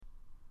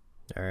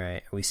All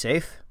right, are we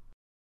safe?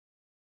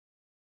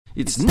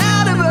 It's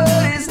not a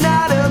bird, it's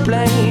not a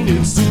plane,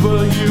 it's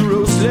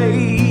Superhero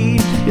Slate.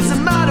 It's a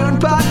modern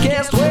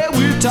podcast where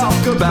we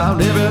talk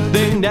about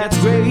everything that's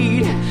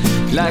great,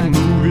 like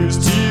movies,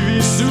 TV,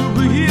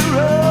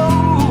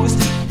 superheroes.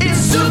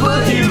 It's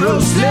Superhero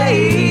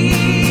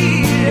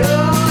Slate,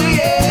 oh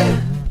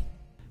yeah.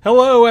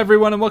 Hello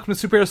everyone and welcome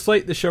to Superhero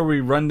Slate, the show where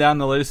we run down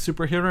the latest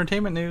superhero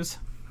entertainment news.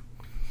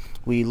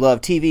 We love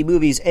TV,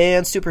 movies,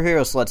 and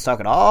superheroes, so let's talk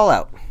it all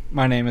out.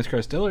 My name is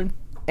Chris Dillard.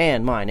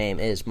 And my name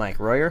is Mike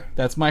Royer.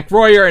 That's Mike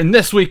Royer, and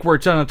this week we're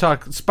going to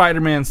talk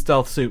Spider-Man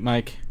stealth suit,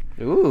 Mike.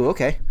 Ooh,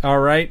 okay. All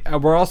right.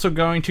 We're also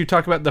going to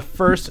talk about the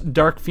first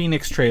Dark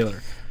Phoenix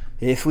trailer.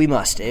 If we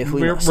must.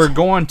 We're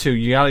going to.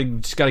 You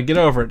just got to get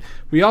over it.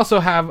 We also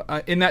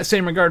have, in that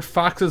same regard,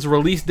 Fox's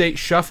release date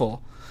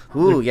shuffle.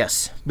 Ooh,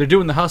 yes. They're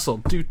doing the hustle.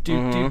 Do,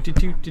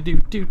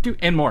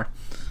 and more.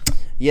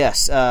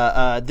 Yes,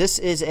 this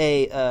is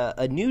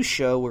a news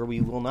show where we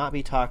will not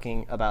be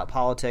talking about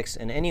politics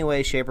in any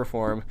way, shape, or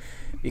form,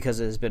 because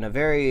it has been a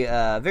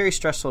very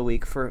stressful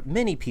week for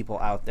many people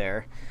out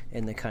there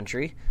in the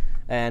country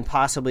and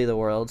possibly the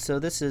world. So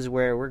this is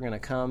where we're going to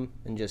come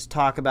and just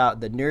talk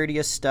about the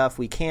nerdiest stuff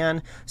we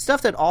can,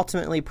 stuff that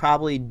ultimately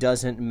probably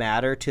doesn't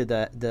matter to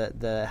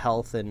the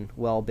health and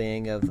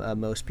well-being of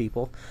most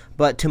people.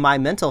 But to my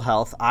mental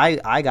health,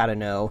 I got to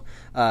know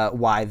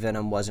why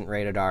Venom wasn't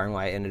rated R and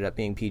why it ended up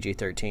being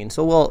PG-13.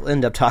 So we'll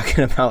end up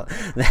talking about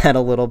that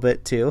a little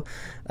bit too.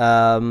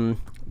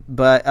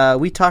 But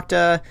we talked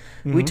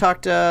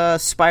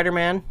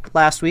Spider-Man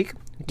last week.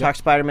 We talked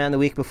Spider-Man the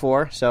week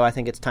before, so I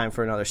think it's time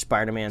for another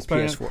Spider-Man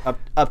PS4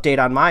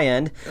 update on my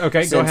end.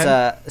 Okay, go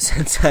ahead.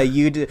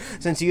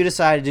 Since you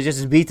decided to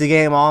just beat the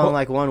game all in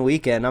like one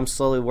weekend, I'm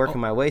slowly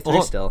working my way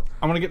through still.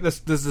 I'm going to get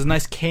this is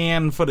nice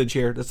can footage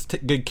here. This is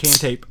good can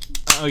tape.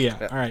 Oh, yeah.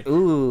 All right.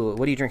 Ooh,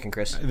 what are you drinking,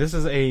 Chris? This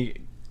is a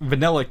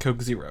vanilla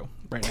Coke Zero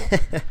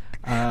right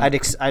now.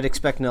 I'd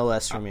expect no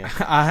less from you.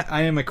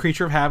 I am a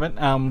creature of habit.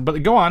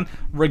 But go on,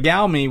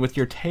 regale me with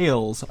your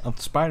tales of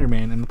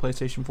Spider-Man in the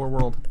PlayStation 4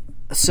 world.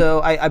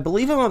 So I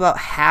believe I'm about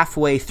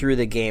halfway through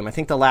the game. I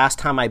think the last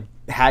time I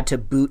had to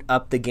boot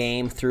up the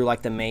game through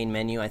like the main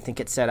menu, I think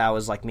it said I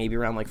was like maybe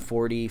around like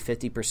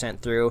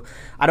 40-50% through.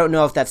 I don't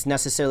know if that's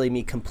necessarily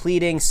me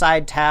completing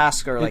side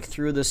tasks or like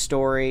through the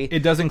story. It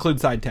does include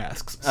side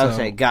tasks. So.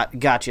 Okay,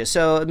 gotcha.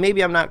 So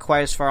maybe I'm not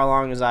quite as far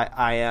along as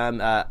I am.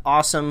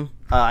 Awesome.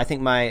 I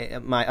think my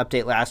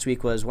update last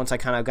week was once I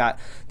kind of got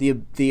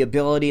the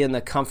ability and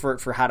the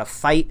comfort for how to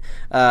fight,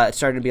 it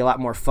started to be a lot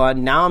more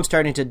fun. Now I'm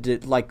starting to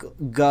like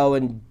go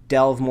and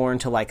delve more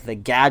into like the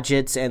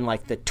gadgets and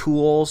like the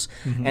tools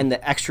and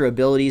the extra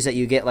abilities that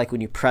you get like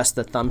when you press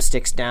the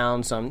thumbsticks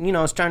down. So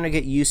I'm starting to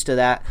get used to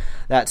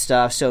that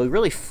stuff. So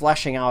really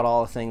fleshing out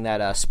all the thing that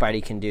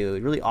Spidey can do.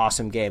 Really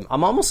awesome game.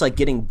 I'm almost like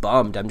getting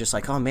bummed. I'm just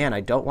like, oh man, I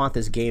don't want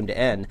this game to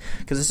end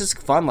because this is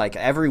fun. Like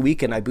every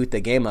weekend I boot the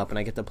game up and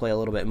I get to play a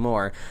little bit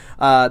more.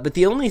 But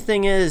the only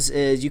thing is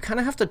you kind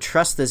of have to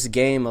trust this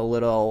game a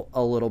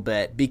little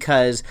bit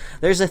because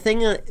there's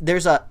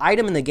an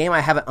item in the game I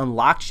haven't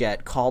unlocked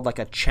yet called like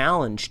a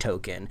challenge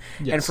token.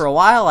 Yes. And for a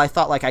while I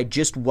thought like I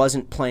just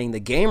wasn't playing the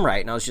game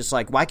right, and I was just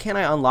like, why can't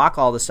I unlock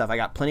all this stuff? I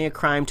got plenty of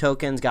crime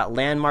tokens, got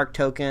landmark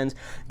tokens,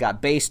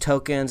 got base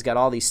tokens, got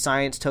all these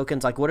science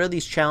tokens. Like, what are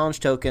these challenge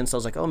tokens? So I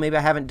was like, oh, maybe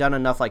I haven't done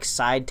enough like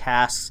side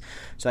tasks.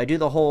 So I do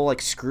the whole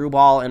like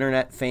screwball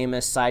internet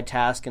famous side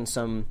task and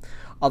some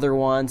other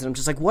ones, and I'm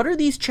just like, what are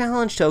these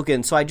challenge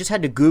tokens? So I just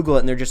had to Google it,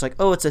 and they're just like,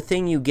 oh, it's a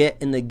thing you get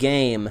in the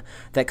game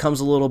that comes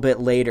a little bit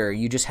later.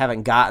 You just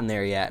haven't gotten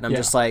there yet. And I'm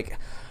just like,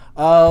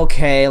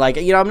 okay, like,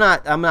 I'm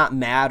not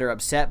mad or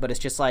upset, but it's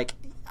just like,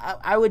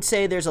 I would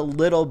say there's a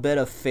little bit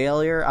of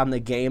failure on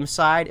the game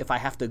side if I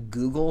have to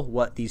Google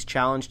what these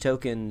challenge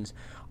tokens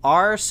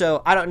are.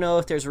 So I don't know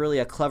if there's really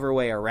a clever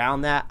way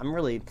around that.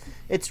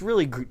 It's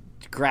really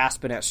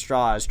grasping at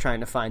straws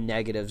trying to find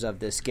negatives of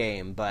this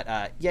game,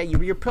 but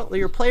your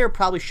player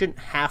probably shouldn't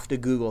have to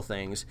Google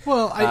things.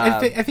 Well,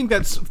 I think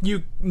that's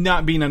you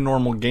not being a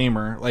normal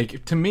gamer.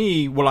 Like, to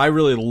me, what I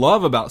really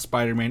love about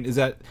Spider-Man is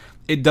that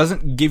it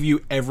doesn't give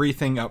you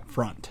everything up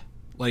front.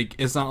 Like,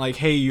 it's not like,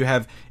 hey, you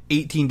have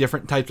 18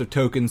 different types of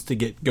tokens to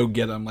go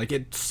get them. Like,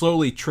 it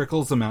slowly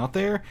trickles them out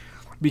there.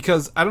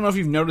 Because I don't know if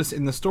you've noticed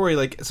in the story,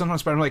 like,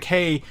 sometimes Spider-Man's like,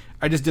 hey,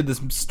 I just did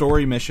this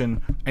story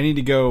mission. I need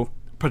to go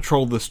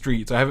patrol the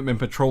streets. I haven't been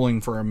patrolling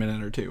for a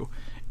minute or two.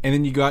 And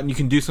then you go out and you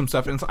can do some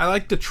stuff. And so I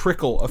like the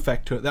trickle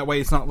effect to it. That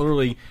way it's not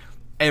literally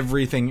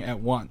everything at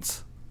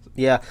once.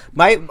 Yeah,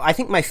 I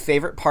think my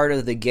favorite part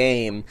of the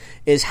game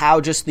is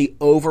how just the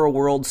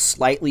overworld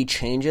slightly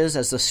changes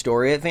as the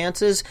story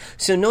advances.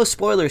 So no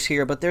spoilers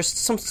here, but there's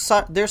some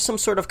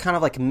sort of kind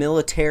of like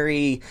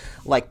military,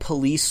 like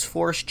police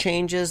force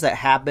changes that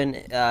happen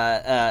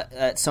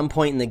at some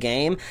point in the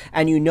game,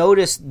 and you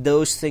notice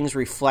those things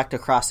reflect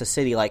across the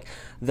city. Like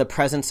the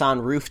presence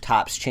on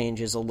rooftops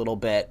changes a little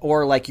bit,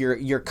 or like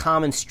your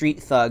common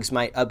street thugs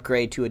might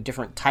upgrade to a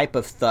different type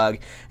of thug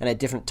and a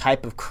different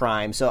type of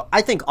crime. So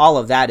I think all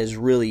of that is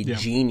really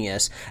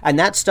genius. And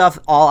that stuff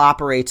all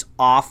operates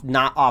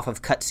not off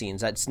of cutscenes.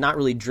 That's not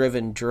really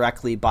driven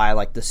directly by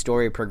like the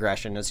story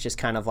progression. It's just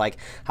kind of like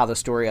how the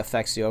story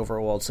affects the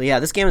overworld. So yeah,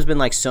 this game has been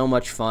like so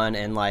much fun,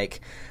 and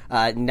like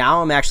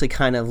now I'm actually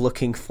kind of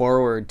looking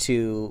forward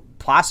to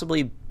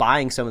possibly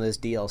buying some of this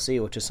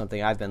DLC, which is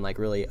something I've been like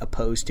really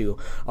opposed to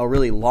a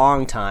really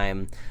long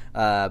time.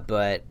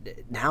 But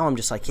now I'm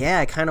just like, yeah,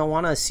 I kind of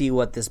want to see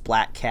what this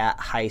Black Cat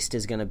heist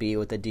is going to be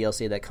with the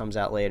DLC that comes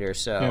out later.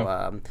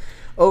 So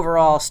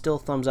overall, still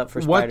thumbs up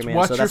for Spider-Man.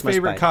 What's so your that's my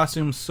favorite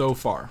costume so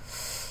far?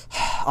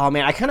 Oh,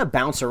 man, I kind of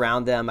bounce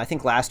around them. I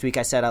think last week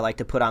I said I like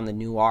to put on the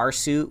Noir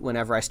suit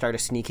whenever I start a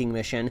sneaking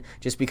mission,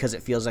 just because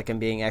it feels like I'm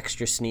being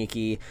extra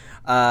sneaky.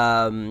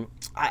 I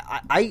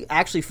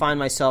actually find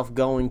myself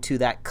going to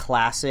that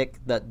classic,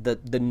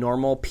 the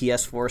normal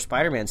PS4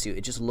 Spider-Man suit.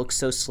 It just looks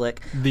so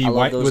slick. The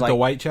white with the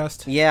white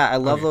chest? Yeah, I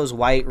love those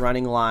white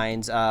running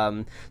lines.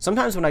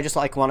 Sometimes when I just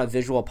like want a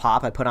visual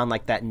pop, I put on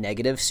like that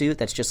negative suit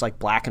that's just like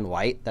black and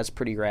white. That's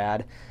pretty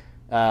rad.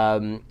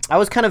 I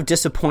was kind of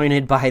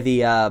disappointed by the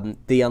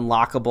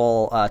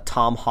unlockable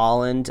Tom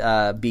Holland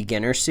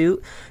beginner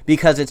suit,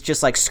 because it's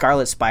just like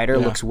Scarlet Spider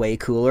looks way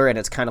cooler, and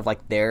it's kind of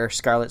like their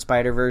Scarlet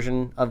Spider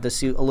version of the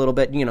suit a little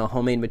bit,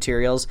 homemade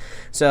materials.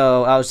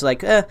 So I was like,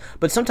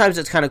 but sometimes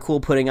it's kind of cool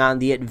putting on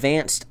the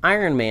advanced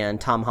Iron Man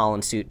Tom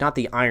Holland suit, not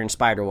the Iron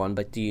Spider one,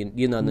 but the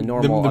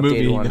normal the updated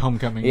movie, one. The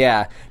Homecoming.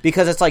 Yeah,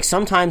 because it's like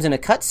sometimes in a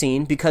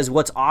cutscene, because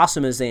what's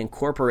awesome is they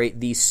incorporate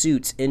these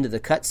suits into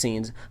the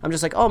cutscenes. I'm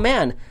just like, oh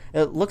man,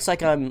 it looks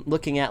like I'm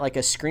looking at like a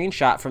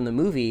screenshot from the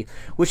movie,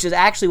 which is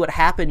actually what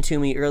happened to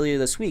me earlier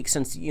this week.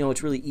 Since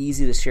it's really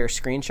easy to share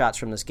screenshots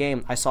from this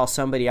game, I saw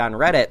somebody on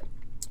Reddit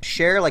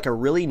share like a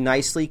really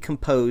nicely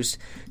composed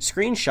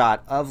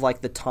screenshot of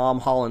like the Tom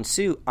Holland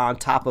suit on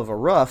top of a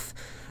roof,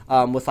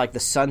 with like the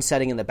sun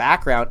setting in the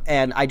background,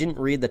 and I didn't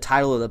read the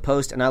title of the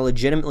post, and I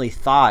legitimately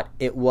thought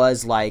it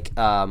was like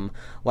a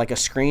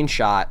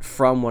screenshot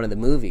from one of the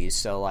movies.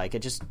 So like it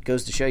just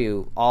goes to show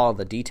you all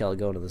the detail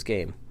going into this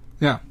game.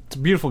 Yeah, it's a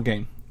beautiful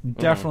game.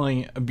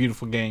 Definitely a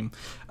beautiful game.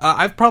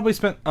 I've probably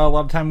spent a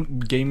lot of time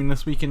gaming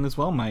this weekend as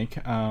well,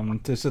 Mike.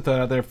 To sit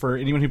that out there for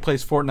anyone who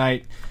plays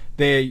Fortnite,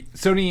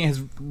 Sony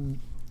has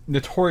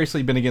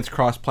notoriously been against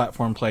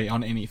cross-platform play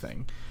on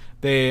anything.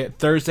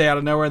 Thursday, out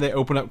of nowhere, they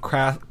open up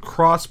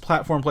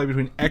cross-platform play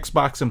between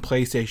Xbox and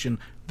PlayStation.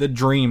 The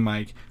dream,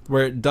 Mike,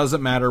 where it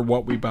doesn't matter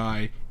what we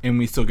buy and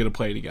we still get to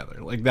play together.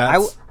 Like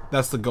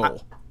that's the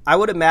goal. I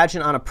would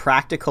imagine on a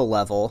practical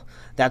level,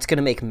 that's going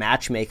to make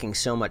matchmaking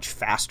so much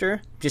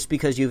faster, just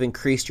because you've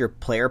increased your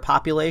player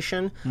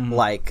population. Mm-hmm.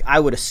 Like I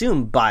would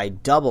assume by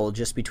double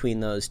just between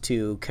those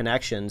two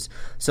connections.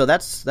 So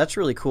that's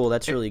really cool.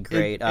 That's really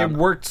great. It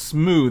worked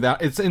smooth.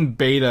 It's in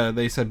beta,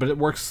 they said, but it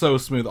works so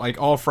smooth.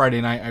 Like all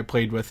Friday night, I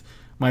played with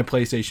my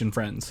PlayStation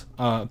friends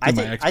through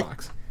my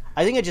Xbox.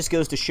 I think it just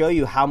goes to show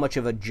you how much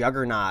of a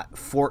juggernaut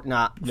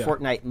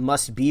Fortnite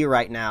must be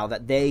right now,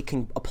 that they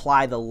can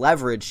apply the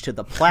leverage to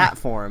the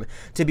platform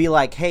to be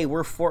like, hey,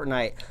 we're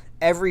Fortnite.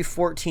 Every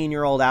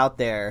 14-year-old out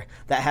there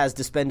that has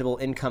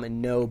dispendable income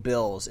and no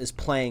bills is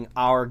playing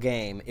our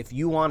game. If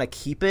you want to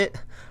keep it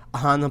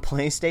on the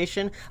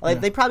PlayStation,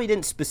 they probably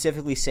didn't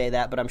specifically say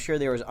that, but I'm sure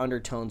there was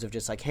undertones of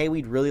just like, hey,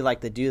 we'd really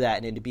like to do that,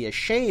 and it'd be a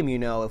shame,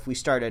 if we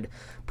started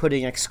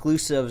putting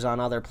exclusives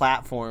on other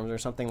platforms or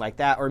something like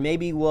that. Or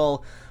maybe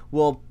we'll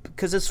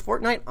because is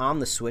Fortnite on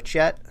the Switch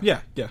yet?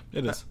 Yeah,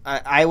 it is.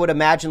 I would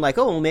imagine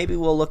maybe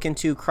we'll look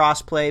into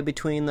crossplay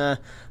between the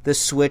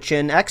Switch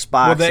and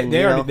Xbox.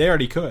 Well, they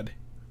already could.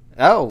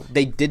 Oh,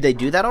 did they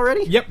do that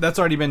already? Yep, that's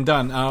already been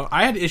done.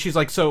 I had issues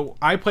so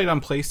I played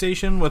on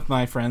PlayStation with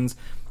my friends,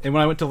 and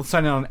when I went to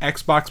sign in on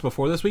Xbox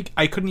before this week,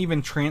 I couldn't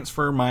even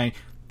transfer my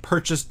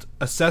purchased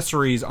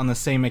accessories on the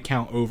same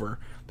account over.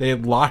 They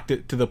had locked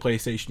it to the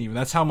PlayStation even.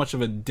 That's how much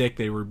of a dick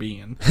they were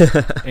being.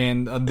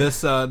 And this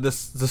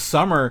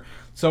summer,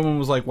 someone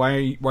was like,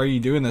 "Why are you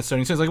doing this?" So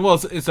he's like,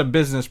 "Well, it's a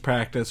business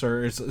practice,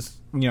 or it's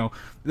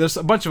there's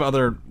a bunch of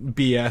other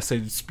BS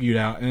they spewed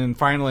out." And then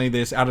finally,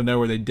 this out of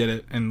nowhere, they did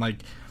it, and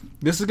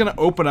this is going to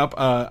open up,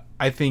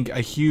 I think,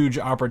 a huge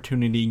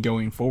opportunity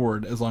going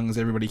forward as long as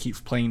everybody keeps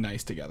playing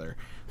nice together.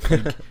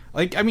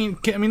 I mean,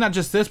 not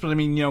just this, but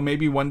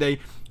maybe one day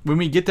when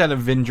we get that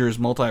Avengers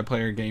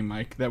multiplayer game,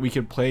 Mike, that we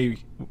could play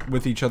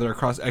with each other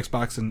across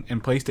Xbox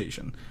and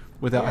PlayStation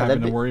without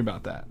having to worry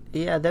about that.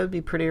 Yeah, that would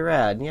be pretty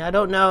rad. Yeah, I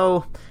don't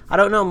know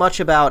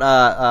much about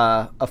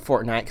a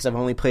Fortnite because I've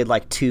only played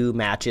 2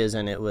 matches,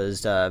 and it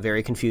was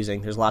very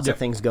confusing. There's lots of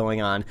things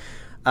going on.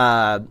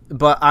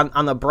 But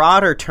on the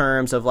broader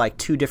terms of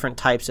 2 different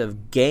types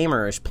of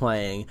gamers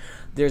playing,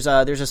 there's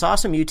this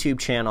awesome YouTube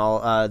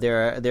channel.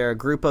 They're a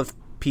group of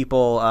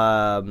people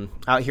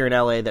out here in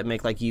LA that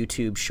make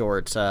YouTube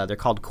shorts. They're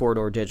called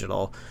Corridor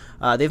Digital.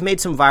 They've made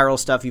some viral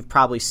stuff. You've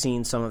probably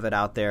seen some of it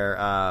out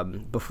there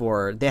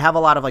before. They have a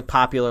lot of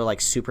popular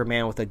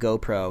Superman with a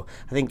GoPro.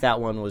 I think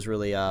that one was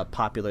really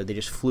popular. They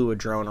just flew a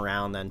drone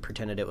around and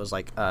pretended it was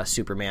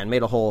Superman.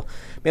 Made a whole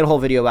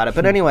video about it.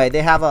 But anyway,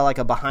 they have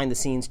a behind the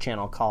scenes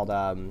channel called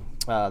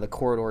the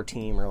Corridor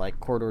team, or like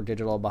Corridor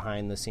Digital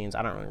behind the scenes.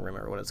 I don't really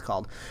remember what it's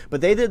called,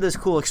 but they did this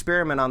cool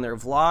experiment on their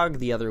vlog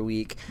the other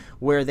week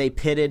where they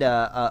pitted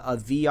a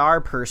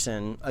VR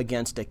person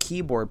against a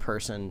keyboard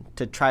person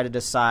to try to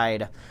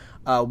decide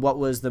what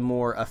was the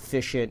more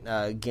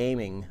efficient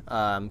gaming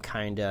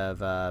kind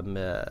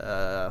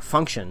of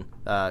function.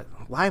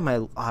 Why am I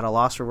at a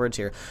loss for words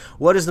here?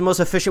 What is the most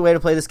efficient way to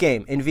play this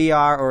game, in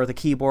VR or with a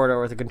keyboard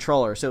or with a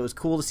controller? So it was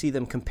cool to see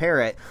them compare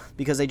it,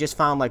 because they just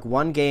found like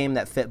one game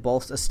that fit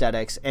both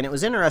aesthetics. And it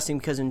was interesting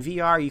because in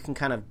VR you can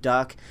kind of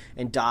duck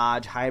and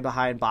dodge, hide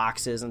behind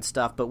boxes and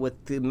stuff, but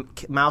with the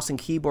mouse and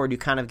keyboard you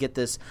kind of get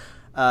this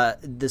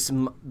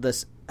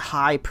this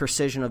high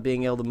precision of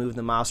being able to move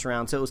the mouse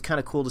around. So it was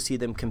kind of cool to see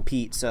them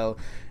compete. So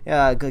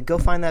go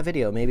find that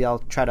video. Maybe I'll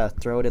try to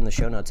throw it in the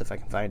show notes if I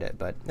can find it.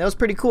 But that was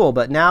pretty cool.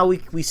 But now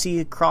we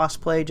see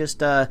crossplay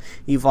just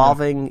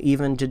evolving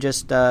even to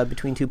just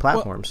between two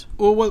platforms.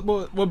 Well,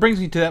 what brings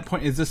me to that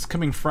point is this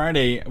coming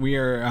Friday, we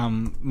are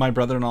my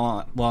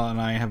brother-in-law and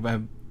I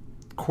have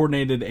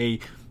coordinated a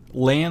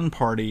LAN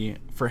party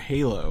for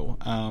Halo,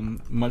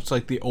 much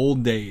like the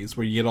old days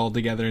where you get all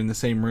together in the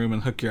same room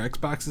and hook your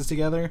Xboxes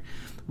together.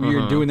 We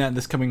are doing that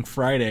this coming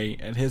Friday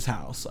at his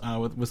house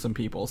with some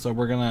people. So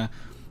we're gonna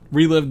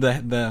relive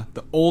the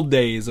old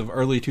days of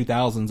early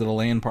 2000s at a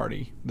LAN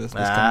party this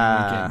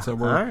coming weekend. So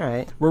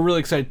we're really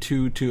excited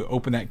to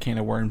open that can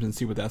of worms and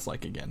see what that's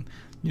like again.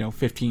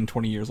 15,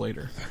 20 years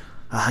later.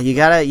 You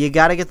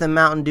gotta get the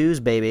Mountain Dews,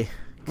 baby.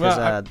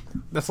 Well,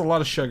 that's a lot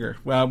of sugar.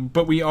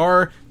 But we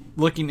are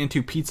looking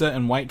into pizza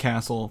and White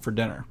Castle for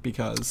dinner,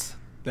 because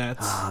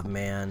that's... Oh,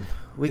 man.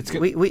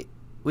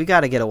 We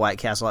got to get a White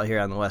Castle out here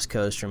on the West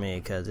Coast for me,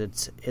 because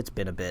it's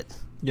been a bit.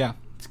 Yeah,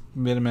 it's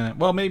been a minute.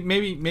 Well,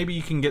 maybe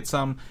you can get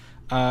some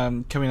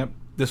coming up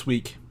this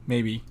week,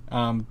 maybe,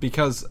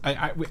 because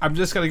I'm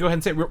just going to go ahead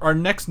and say our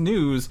next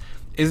news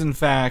is, in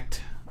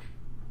fact,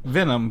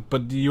 Venom,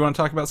 but do you want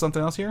to talk about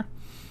something else here?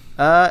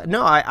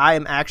 No, I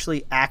am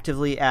actually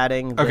actively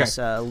adding this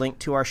link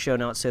to our show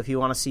notes. So if you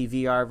want to see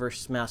VR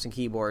versus mouse and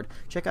keyboard,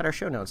 check out our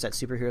show notes at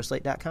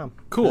superheroslate.com.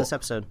 Cool. For this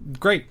episode.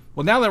 Great.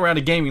 Well, now that we're out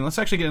of gaming, let's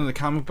actually get into the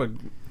comic book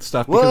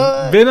stuff.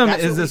 Because Venom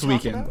is this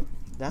weekend.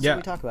 That's what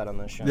we talk about on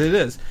this show. It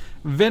is.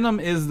 Venom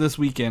is this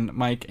weekend,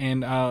 Mike.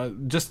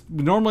 And just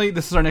normally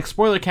this is our next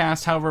spoiler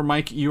cast. However,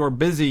 Mike, you are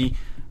busy.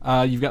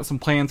 You've got some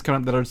plans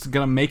coming up that are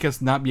going to make us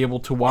not be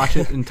able to watch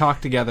it and talk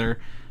together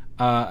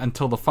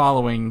until the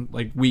following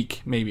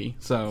week, maybe.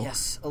 So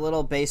yes, a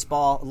little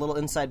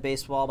inside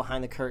baseball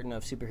behind the curtain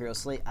of Superhero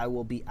Slate. I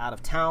will be out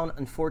of town.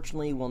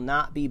 Unfortunately, will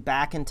not be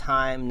back in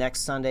time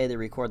next Sunday to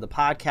record the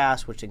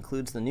podcast, which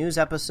includes the news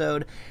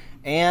episode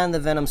and the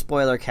Venom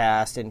spoiler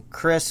cast. And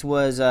Chris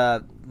was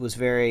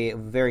very,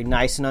 very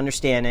nice and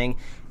understanding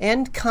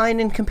and kind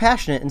and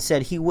compassionate, and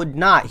said he would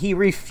not. He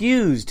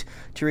refused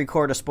to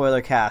record a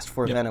spoiler cast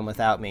for Venom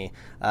without me.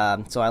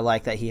 So I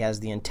like that he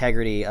has the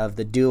integrity of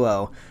the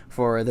duo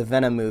for the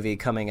Venom movie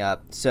coming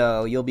up.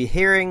 So you'll be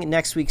hearing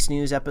next week's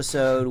news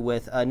episode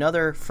with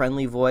another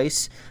friendly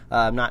voice.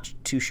 I'm not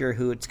too sure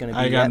who it's going to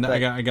be.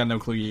 I got no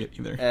clue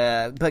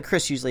either. But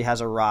Chris usually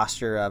has a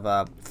roster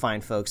of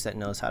fine folks that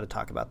knows how to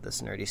talk about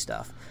this nerdy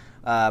stuff.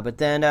 But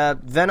then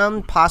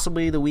Venom,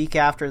 possibly the week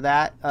after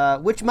that,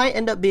 which might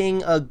end up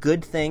being a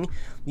good thing.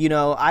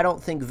 I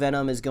don't think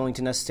Venom is going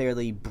to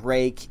necessarily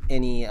break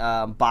any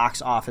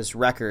box office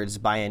records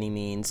by any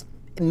means.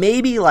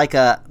 Maybe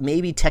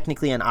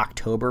technically an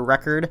October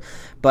record,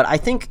 but I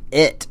think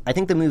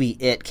the movie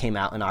It came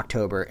out in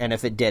October, and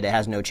if it did, it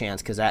has no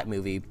chance because that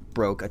movie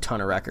broke a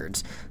ton of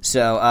records.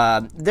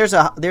 So there's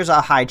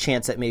a high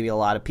chance that maybe a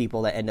lot of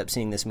people that end up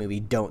seeing this movie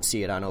don't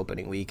see it on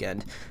opening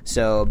weekend.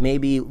 So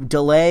maybe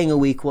delaying a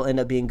week will end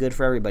up being good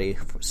for everybody.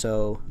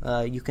 So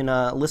you can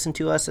listen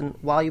to us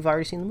while you've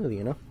already seen the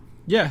movie.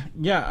 Yeah.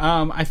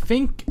 I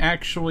think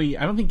actually,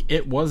 I don't think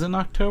it was in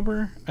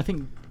October. I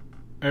think.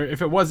 Or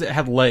if it was, it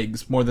had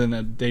legs more than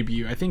a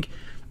debut. I think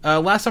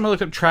last time I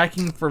looked up,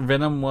 tracking for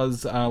Venom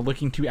was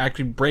looking to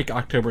actually break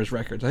October's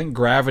records. I think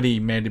Gravity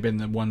may have been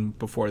the one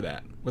before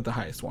that with the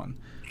highest one.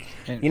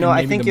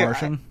 I think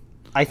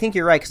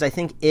you're right, because I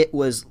think it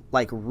was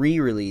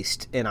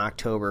re-released in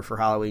October for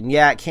Halloween.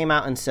 Yeah, it came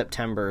out in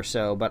September,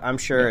 but I'm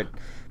sure it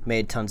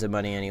made tons of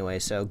money anyway.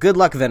 So good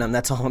luck, Venom.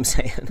 That's all I'm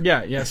saying.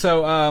 Yeah.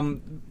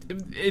 So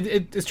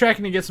it's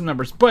tracking to get some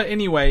numbers, but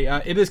anyway,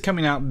 it is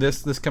coming out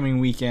this coming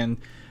weekend.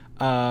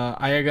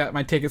 I got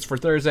my tickets for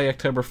Thursday,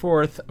 October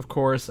 4th, of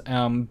course,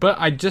 but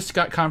I just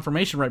got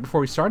confirmation right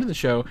before we started the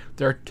show.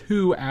 There are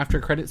 2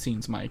 after-credit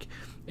scenes, Mike,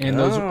 and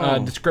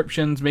those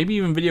descriptions, maybe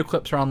even video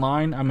clips, are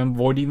online. I'm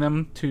avoiding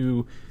them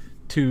to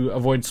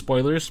avoid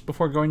spoilers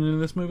before going into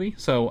this movie,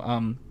 so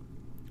I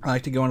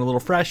like to go in a little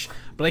fresh,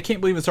 but I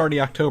can't believe it's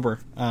already October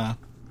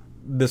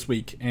this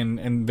week,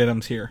 and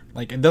Venom's here.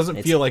 It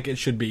doesn't feel like it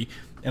should be,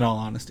 in all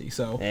honesty.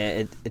 So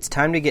it's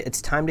time to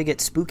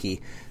get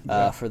spooky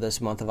for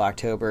this month of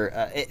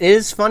October. It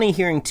is funny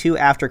hearing 2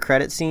 after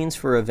credit scenes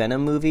for a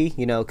Venom movie,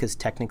 because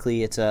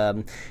technically it's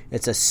a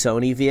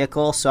Sony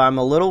vehicle. So I'm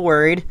a little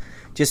worried,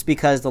 just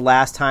because the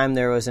last time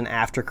there was an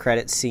after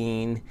credit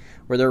scene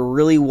where there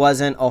really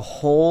wasn't a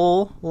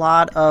whole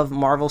lot of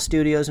Marvel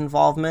Studios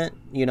involvement,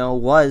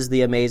 was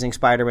the Amazing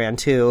Spider-Man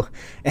 2.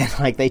 And,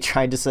 like, they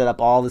tried to set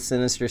up all the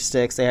Sinister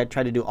Six. They had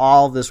tried to do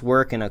all this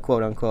work in a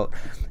quote-unquote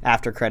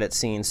after-credit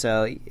scene.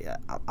 So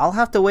I'll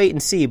have to wait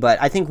and see. But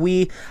I think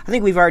we've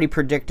already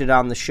predicted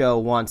on the show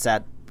once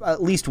that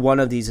at least one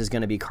of these is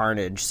going to be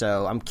Carnage.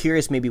 So I'm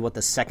curious maybe what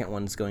the second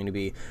one's going to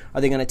be.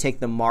 Are they going to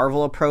take the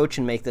Marvel approach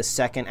and make the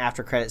second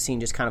after-credit scene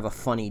just kind of a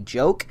funny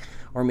joke?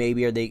 Or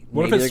maybe they're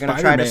going to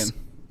try to...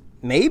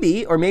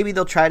 Maybe, or maybe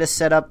they'll try to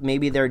set up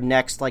maybe their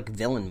next, like,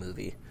 villain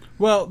movie.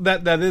 Well,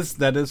 that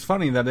is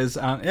funny. That is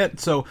it.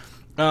 So,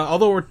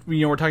 although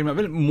we're talking about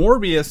Venom,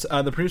 Morbius,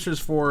 the producers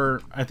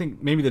for, I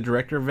think maybe the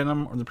director of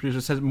Venom or the producer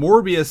says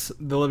Morbius,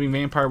 the Living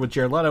Vampire with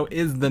Jared Leto,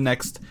 is the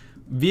next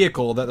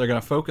vehicle that they're going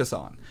to focus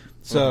on.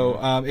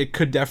 So it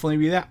could definitely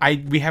be that.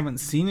 We haven't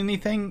seen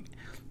anything.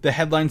 The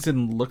headlines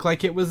didn't look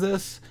like it was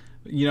this.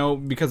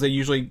 Because they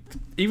usually,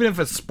 even if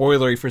it's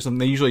spoilery for something,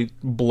 they usually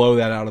blow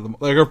that out of them.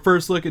 Like our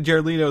first look at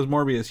Jared Leto's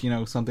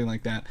Morbius, something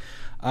like that.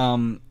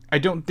 I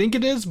don't think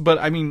it is, but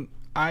I mean,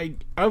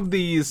 of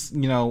these,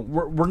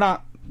 we're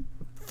not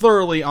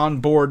thoroughly on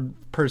board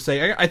per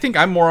se. I think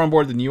I'm more on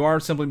board than you are,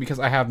 simply because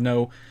I have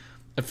no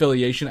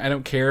affiliation. I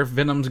don't care if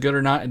Venom's good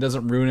or not. It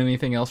doesn't ruin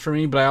anything else for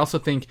me. But I also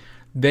think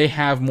they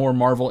have more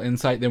Marvel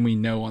insight than we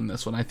know on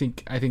this one. I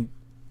think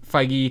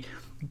Feige,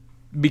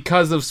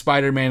 because of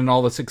Spider-Man and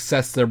all the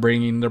success they're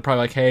bringing, they're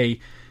probably like, hey,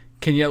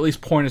 can you at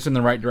least point us in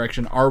the right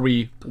direction? Are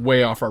we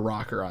way off our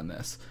rocker on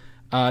this?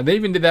 They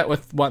even did that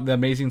with, the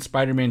Amazing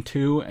Spider-Man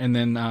 2, and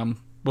then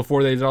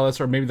before they did all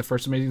this, or maybe the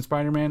first Amazing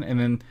Spider-Man, and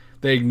then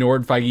they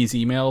ignored Feige's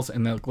emails,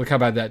 and look how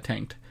bad that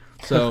tanked.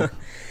 So...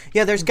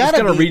 Yeah, there's got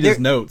to be... read his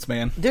notes,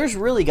 man. There's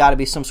really got to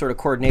be some sort of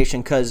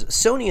coordination, because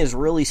Sony is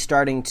really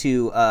starting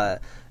to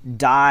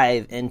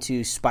dive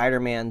into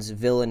Spider-Man's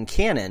villain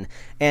canon.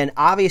 And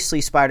obviously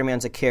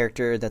Spider-Man's a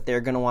character that they're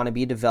going to want to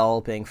be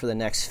developing for the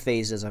next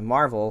phases of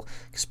Marvel.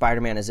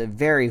 Spider-Man is a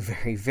very,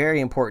 very,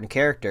 very important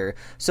character.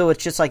 So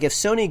it's just like if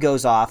Sony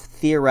goes off,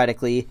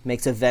 theoretically,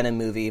 makes a Venom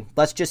movie,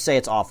 let's just say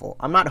it's awful.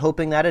 I'm not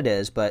hoping that it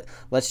is, but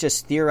let's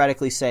just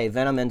theoretically say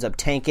Venom ends up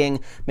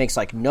tanking, makes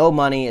like no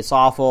money, it's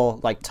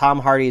awful, like Tom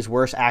Hardy's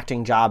worst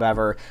acting job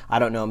ever. I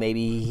don't know,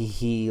 maybe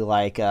he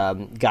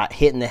got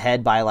hit in the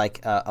head by like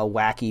a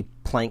wacky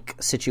plank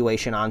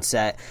situation on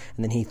set,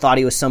 and then he thought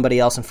he was somebody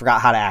else and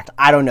forgot how to act.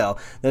 I don't know.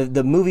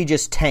 The movie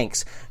just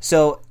tanks.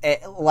 So,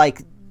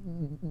 like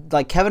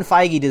Kevin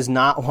Feige does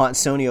not want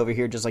Sony over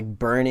here just like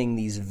burning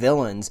these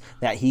villains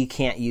that he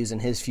can't use in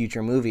his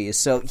future movies.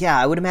 So yeah,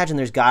 I would imagine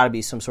there's got to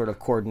be some sort of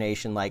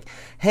coordination, like,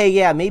 hey,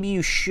 yeah, maybe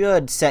you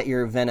should set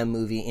your Venom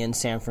movie in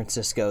San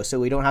Francisco so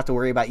we don't have to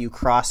worry about you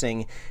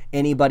crossing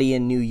anybody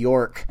in New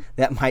York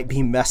that might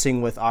be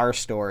messing with our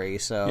story.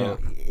 So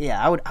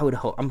yeah, I would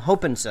hope. I'm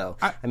hoping so.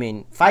 I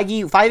mean,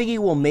 Feige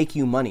will make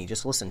you money.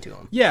 Just listen to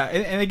him. Yeah,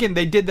 and again,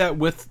 they did that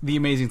with the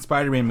Amazing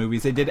Spider-Man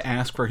movies. They did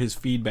ask for his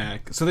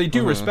feedback, so they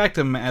do respect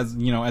him as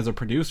as a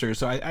producer.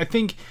 So I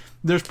think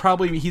he's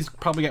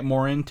probably got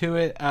more into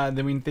it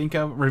than we think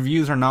of.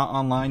 Reviews are not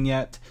online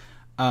yet.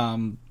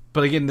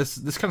 But again, this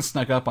kind of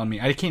snuck up on me.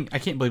 I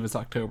can't believe it's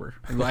October.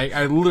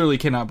 I literally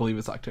cannot believe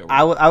it's October.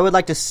 I would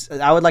like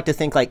to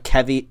think like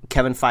Kevin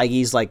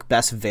Feige's like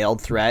best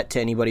veiled threat to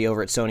anybody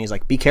over at Sony is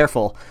like, be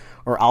careful,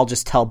 or I'll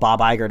just tell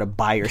Bob Iger to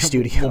buy your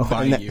studio. We'll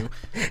buy you.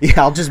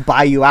 Yeah, I'll just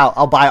buy you out.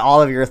 I'll buy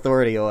all of your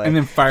authority away, and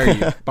then fire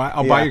you.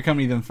 I'll buy your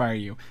company, then fire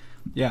you.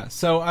 Yeah.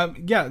 So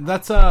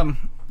that's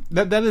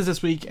that is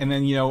this week, and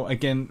then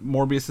again,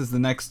 Morbius is the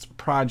next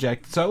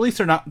project. So at least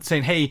they're not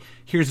saying, "Hey,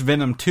 here's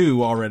Venom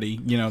 2 already."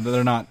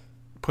 They're not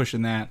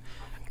pushing that.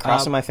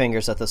 Crossing my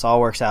fingers that this all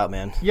works out,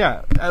 man.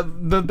 Yeah.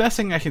 The best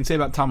thing I can say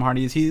about Tom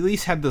Hardy is he at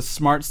least had the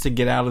smarts to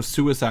get out of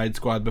Suicide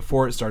Squad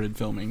before it started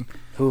filming.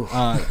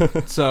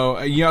 So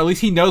at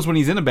least he knows when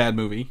he's in a bad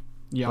movie.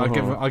 Yeah,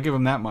 I'll give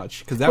him that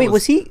much.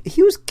 Was he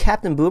was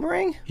Captain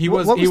Boomerang? He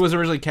was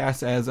originally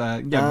cast as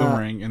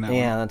Boomerang in that one.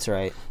 Yeah, that's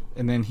right.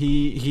 And then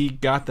he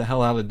got the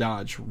hell out of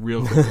Dodge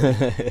real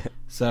quickly.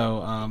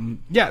 So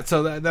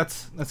so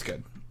that's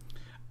good.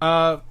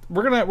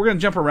 We're gonna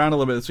jump around a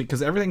little bit this week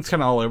because everything's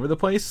kind of all over the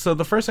place. So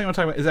the first thing I want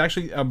to talk about is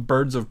actually a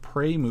Birds of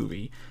Prey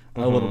movie.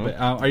 A little bit.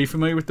 Are you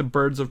familiar with the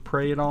Birds of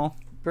Prey at all?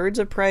 Birds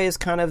of Prey is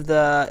kind of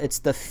it's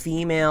the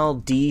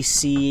female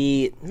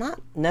DC,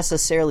 not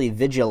necessarily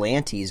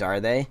vigilantes,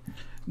 are they?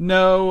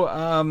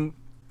 No,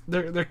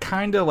 they're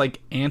kind of like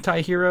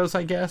anti-heroes,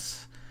 I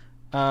guess,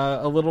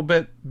 a little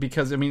bit,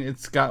 because I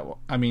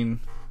don't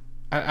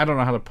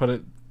know how to put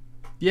it.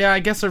 Yeah, I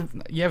guess they're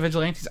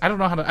vigilantes. I don't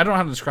know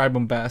how to describe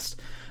them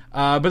best.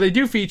 But they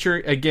do feature,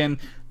 again,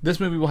 this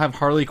movie will have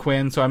Harley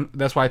Quinn, so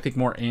that's why I think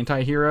more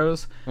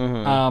anti-heroes. It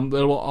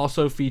will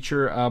also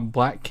feature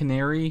Black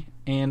Canary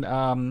and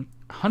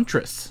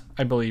Huntress,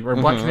 I believe, or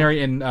Black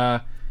Canary and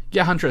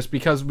Huntress,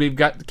 because we've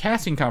got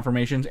casting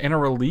confirmations and a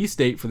release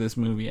date for this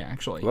movie,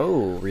 actually.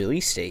 Whoa,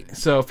 release date.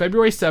 So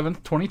February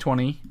 7th,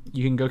 2020,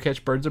 you can go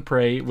catch Birds of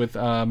Prey with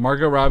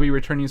Margot Robbie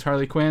returning as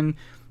Harley Quinn,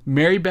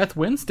 Mary Beth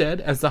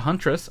Winstead as the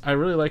Huntress. I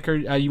really like her.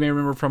 You may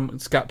remember from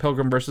Scott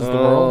Pilgrim versus the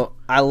World.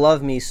 I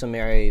love me some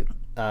Mary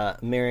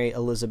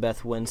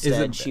Elizabeth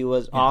Winstead. She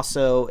was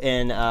also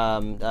in 10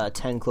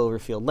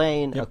 Cloverfield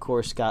Lane, of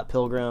course, Scott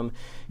Pilgrim.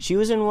 She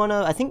was in one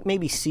of, I think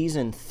maybe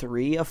season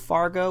 3 of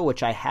Fargo,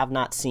 which I have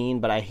not seen,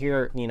 but I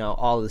hear,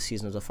 all of the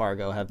seasons of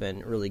Fargo have been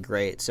really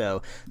great.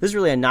 So this is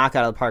really a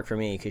knockout of the park for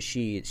me because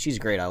she's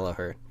great. I love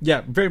her.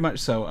 Yeah, very much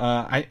so.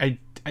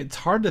 It's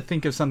hard to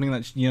think of something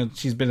that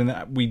she's been in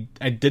that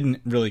I didn't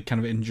really kind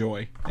of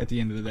enjoy at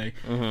the end of the day.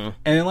 Mm-hmm. And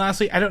then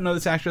lastly, I don't know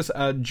this actress,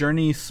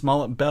 Journey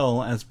Smollett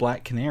Bell as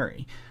Black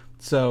Canary.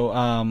 So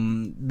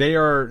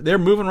they're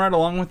moving right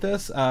along with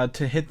this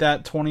to hit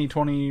that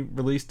 2020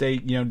 release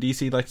date.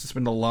 DC likes to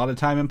spend a lot of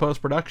time in post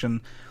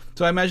production,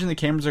 so I imagine the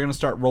cameras are going to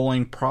start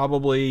rolling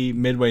probably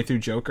midway through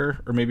Joker,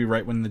 or maybe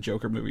right when the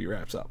Joker movie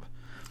wraps up.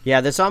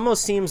 Yeah, this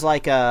almost seems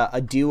like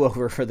a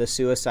do-over for the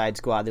Suicide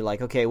Squad. They're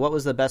like, okay, what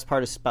was the best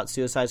part about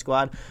Suicide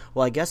Squad?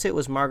 Well, I guess it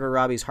was Margot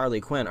Robbie's Harley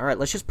Quinn. All right,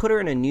 let's just put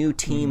her in a new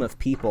team of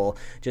people,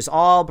 just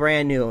all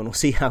brand new, and we'll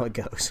see how it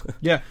goes.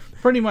 Yeah,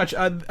 pretty much.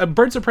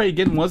 Birds of Prey,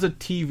 again, was a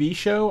TV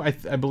show, I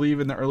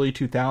believe, in the early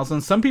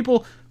 2000s. Some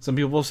people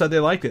have said they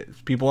liked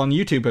it. People on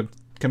YouTube have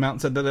come out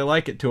and said that they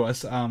like it to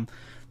us.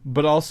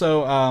 But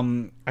also,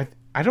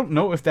 I don't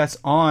know if that's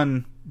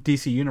on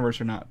DC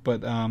Universe or not,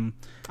 but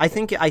I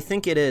think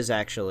it is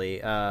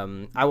actually.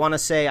 I want to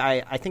say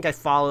I think I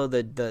follow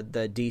the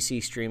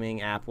DC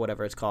streaming app,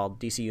 whatever it's called,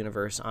 DC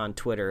Universe, on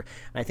Twitter,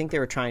 and I think they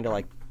were trying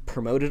to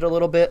promote it a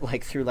little bit,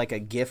 through a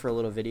GIF or a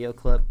little video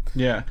clip.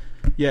 Yeah,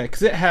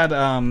 because it had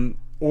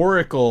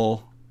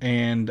Oracle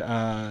and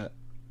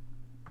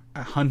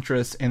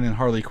Huntress and then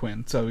Harley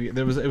Quinn. So it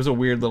was a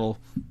weird little.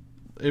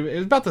 It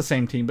was about the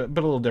same team, but a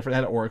little different.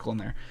 It had Oracle in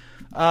there.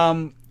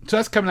 So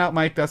that's coming out,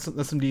 Mike. That's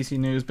some DC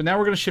news. But now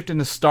we're going to shift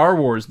into Star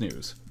Wars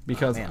news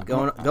because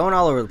going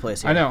all over the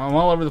place here. I know, I'm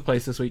all over the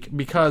place this week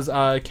because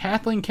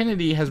Kathleen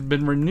Kennedy has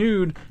been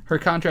renewed her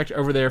contract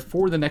over there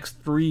for the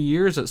next 3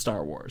 years at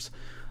Star Wars.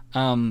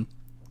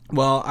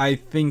 Well, I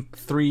think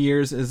 3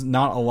 years is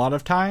not a lot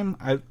of time.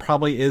 It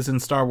probably is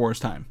in Star Wars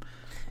time.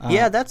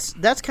 Yeah, that's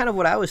kind of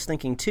what I was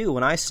thinking too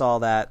when I saw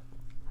that.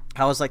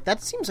 I was like,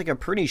 that seems like a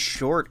pretty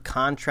short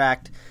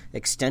contract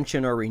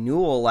extension or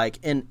renewal.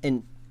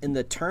 In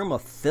the term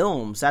of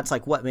films, that's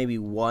maybe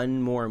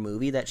one more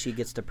movie that she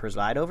gets to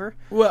preside over?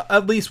 Well,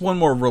 at least one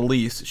more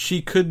release.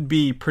 She could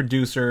be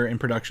producer in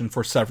production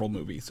for several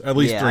movies. At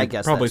least three,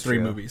 probably three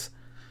movies.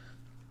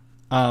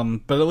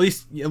 But at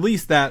least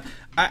that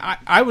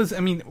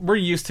we're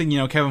used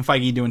to Kevin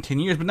Feige doing 10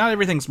 years, but not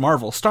everything's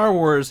Marvel. Star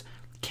Wars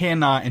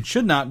cannot and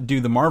should not do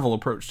the Marvel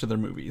approach to their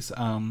movies.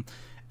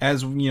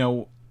 As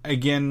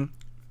again,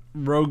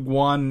 Rogue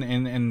One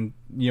and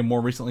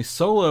more recently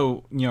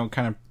Solo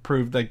kind of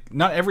proved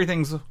not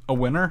everything's a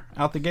winner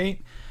out the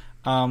gate.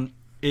 Solo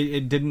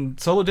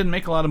didn't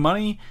make a lot of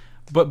money,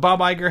 but Bob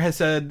Iger has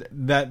said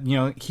that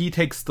he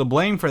takes the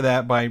blame for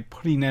that by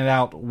putting it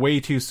out way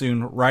too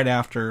soon, right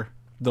after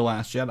The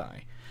Last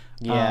Jedi.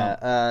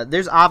 Yeah,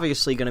 there's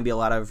obviously going to be a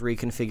lot of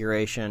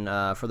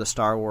reconfiguration for the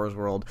Star Wars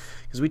world,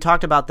 because we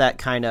talked about that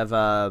kind of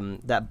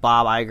that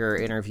Bob Iger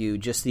interview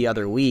just the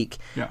other week,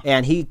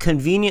 and he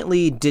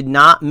conveniently did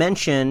not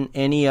mention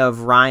any of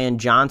Rian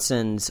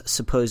Johnson's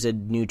supposed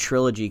new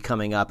trilogy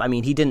coming up. I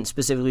mean, he didn't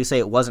specifically say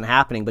it wasn't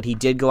happening, but he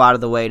did go out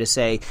of the way to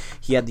say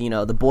he had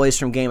the boys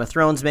from Game of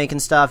Thrones making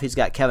stuff. He's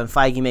got Kevin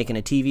Feige making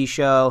a TV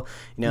show.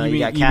 You mean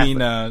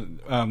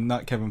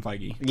not Kevin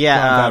Feige?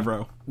 Yeah, Jon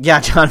Favreau. Yeah,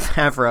 Jon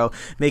Favreau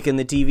making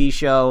the TV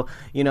show.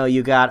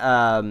 You got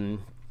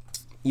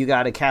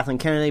a Kathleen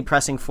Kennedy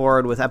pressing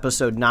forward with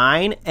Episode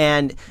 9,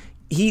 and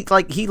he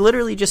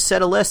literally just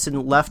set a list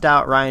and left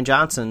out Rian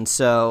Johnson.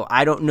 So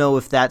I don't know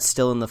if that's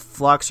still in the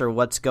flux or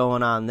what's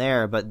going on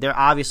there, but they're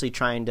obviously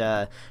trying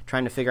to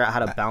figure out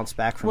how to bounce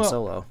back from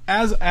Solo.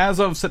 As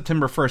of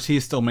September 1st,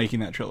 he's still making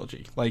that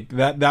trilogy.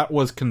 That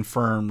was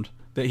confirmed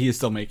that he is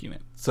still making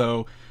it.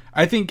 So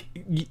I think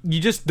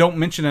you just don't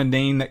mention a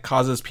name that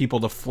causes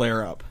people to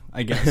flare up,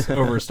 I guess,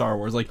 over Star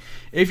Wars.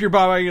 If you're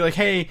Bob Iger, you're like,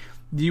 hey,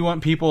 do you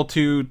want people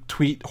to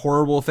tweet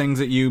horrible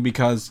things at you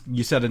because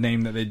you said a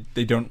name that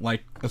they don't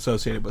like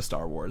associated with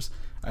Star Wars?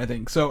 I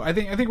think so. I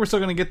think we're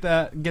still going to get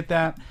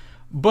that.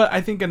 But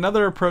I think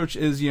another approach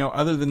is,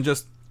 other than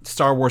just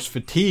Star Wars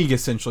fatigue,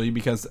 essentially,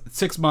 because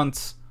 6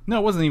 months. No,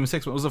 it wasn't even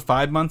 6 months. It was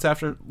 5 months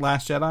after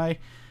Last Jedi.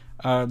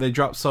 They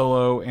dropped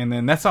Solo, and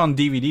then that's on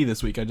DVD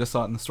this week. I just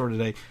saw it in the store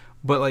today.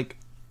 But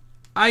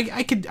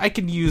I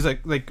could use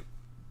like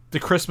the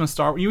Christmas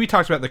we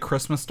talked about the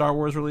Christmas Star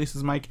Wars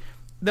releases, Mike.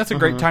 That's a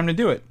great time to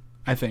do it.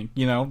 I think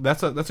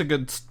that's a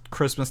good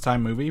Christmas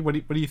time movie. What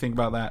do you think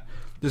about that?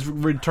 Just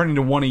returning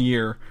to one a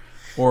year,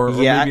 or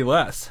maybe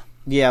less.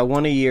 Yeah,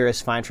 one a year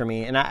is fine for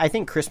me, and I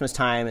think Christmas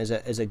time is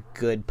a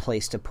good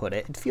place to put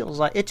it.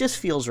 It just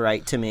feels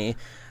right to me.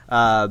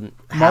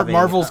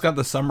 Marvel's got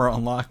the summer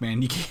on lock,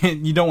 man.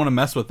 You don't want to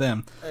mess with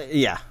them.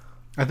 Yeah.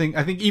 I think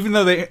even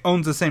though they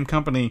owns the same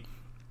company,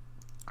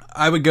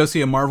 I would go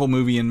see a Marvel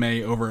movie in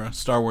May over a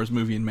Star Wars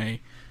movie in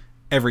May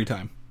every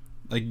time.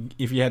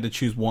 If you had to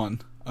choose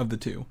one of the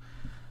two.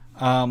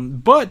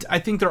 But I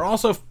think they're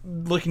also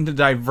looking to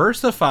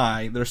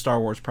diversify their Star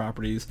Wars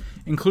properties,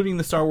 including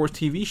the Star Wars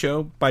TV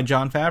show by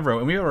Jon Favreau.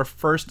 And we have our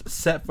first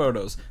set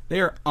photos.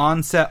 They are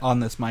on set on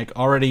this, Mike,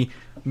 already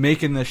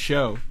making this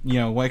show. You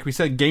know, like we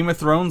said, Game of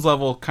Thrones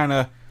level kind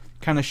of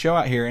show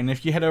out here. And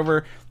if you head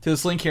over to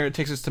this link here, it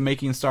takes us to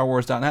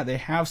makingstarwars.net. They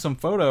have some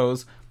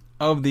photos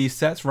of these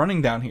sets running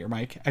down here,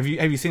 Mike. Have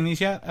you seen these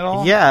yet at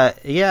all? Yeah.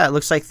 It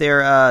looks like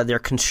they're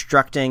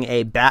constructing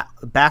a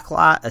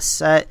backlot, a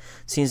set.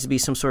 Seems to be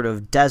some sort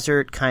of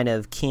desert kind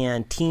of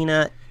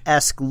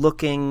cantina-esque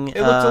looking.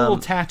 It looks a little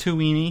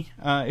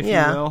Tatooine-y, if you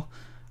will.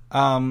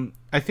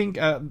 I think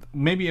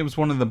maybe it was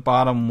one of the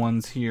bottom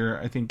ones here.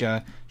 I think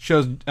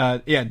shows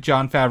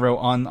Jon Favreau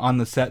on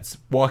the sets,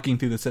 walking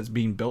through the sets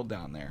being built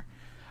down there.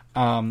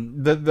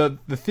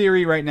 The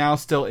theory right now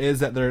still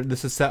is that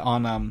this is set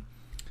on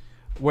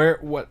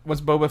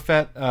what's Boba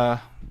Fett?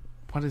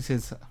 What is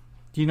his?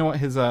 Do you know what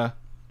his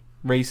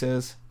race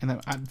is? And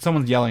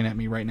someone's yelling at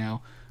me right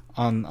now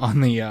on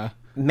the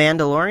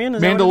Mandalorian.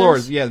 Is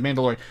Mandalorian, yeah,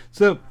 Mandalorian.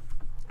 So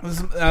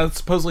this is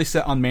supposedly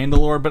set on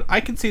Mandalore, but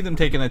I can see them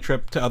taking a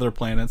trip to other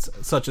planets,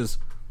 such as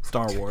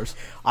Star Wars.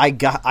 I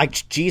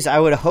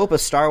would hope a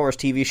Star Wars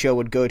TV show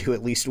would go to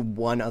at least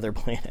one other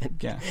planet.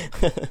 Yeah,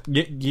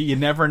 you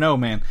never know,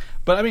 man.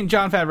 But I mean,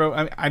 Jon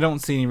Favreau, I don't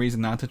see any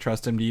reason not to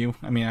trust him. Do you?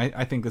 I mean,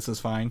 I think this is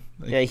fine.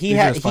 Yeah, he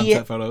has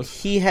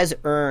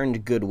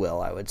earned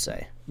goodwill, I would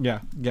say. Yeah,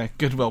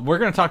 goodwill. We're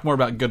going to talk more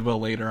about goodwill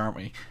later, aren't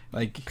we?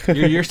 Like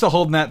you're still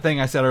holding that thing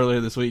I said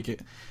earlier this week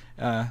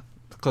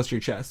close to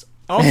your chest.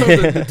 Also,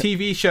 the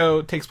TV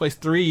show takes place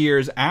 3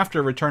 years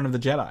after Return of the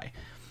Jedi.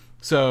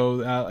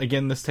 So,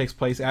 again, this takes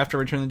place after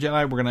Return of the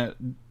Jedi. We're going to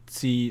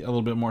see a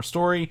little bit more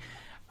story.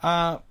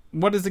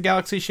 What does the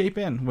galaxy shape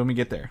in when we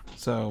get there?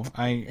 So,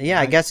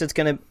 I guess it's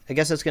going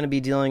to be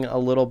dealing a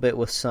little bit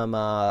with some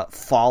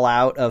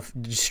fallout of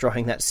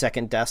destroying that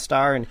second Death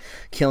Star and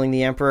killing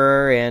the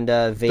Emperor and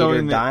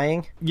Vader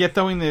dying. Yeah,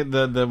 throwing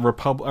the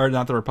Republic, or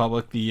not the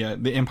Republic,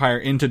 the Empire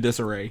into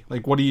disarray.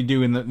 Like, what do you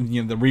do in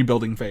the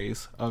rebuilding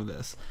phase of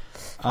this?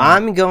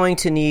 I'm going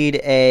to need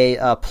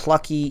a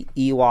plucky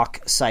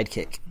Ewok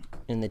sidekick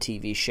in the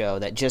TV show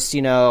that just,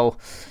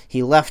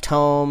 he left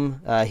home,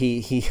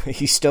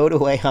 he stowed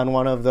away on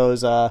one of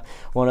those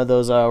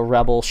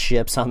rebel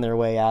ships on their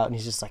way out, and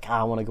he's just like,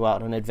 I want to go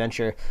out on an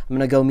adventure. I'm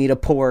gonna go meet a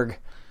porg.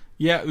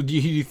 Yeah, do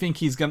you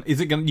think you want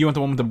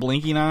the one with the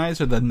blinking eyes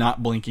or the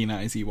not blinking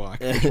eyes Ewok?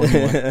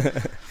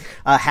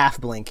 Half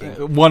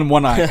blinking.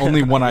 One eye,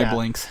 only one eye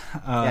blinks.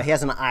 He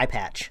has an eye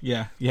patch.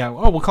 Yeah.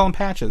 Oh, we'll call him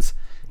Patches.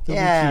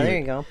 There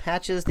you go.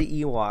 Patches the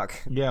Ewok.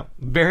 Yeah,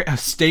 a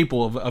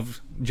staple of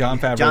Jon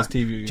Favreau's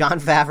TV. Jon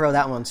Favreau,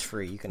 that one's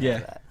free. You can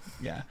have that.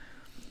 Yeah.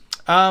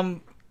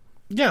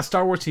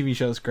 Star Wars TV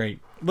show is great.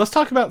 Let's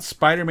talk about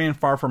Spider-Man: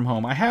 Far From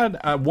Home. I had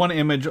one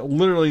image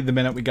literally the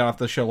minute we got off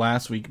the show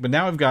last week, but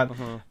now I've got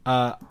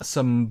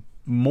some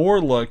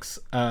more looks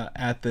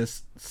at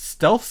this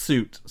stealth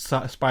suit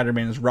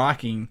Spider-Man is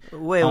rocking.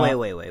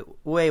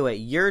 Wait.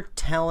 You're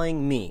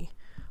telling me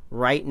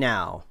right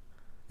now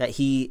that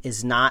he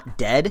is not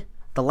dead?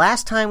 The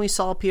last time we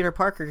saw Peter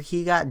Parker,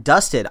 he got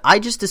dusted. I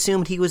just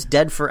assumed he was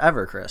dead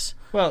forever, Chris.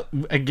 Well,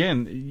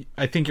 again,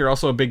 I think you're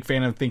also a big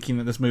fan of thinking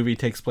that this movie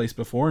takes place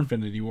before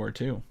Infinity War,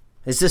 too.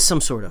 Is this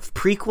some sort of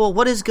prequel?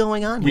 What is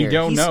going on here? We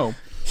don't know.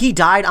 He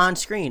died on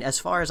screen. As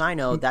far as I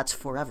know, that's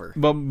forever.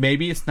 Well,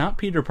 maybe it's not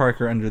Peter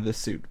Parker under this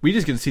suit. We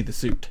just get to see the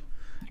suit.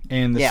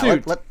 And the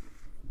suit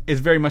is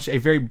very much a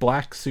very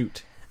black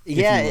suit.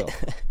 Yeah,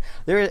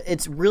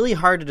 it's really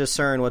hard to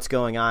discern what's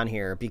going on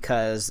here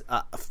because,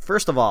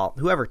 first of all,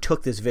 whoever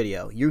took this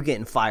video, you're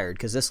getting fired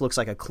because this looks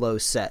like a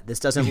closed set. This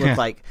doesn't look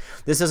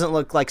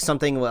like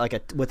something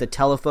with a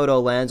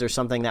telephoto lens or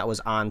something that was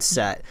on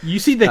set. You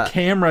see the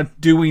camera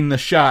doing the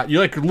shot.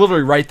 You're like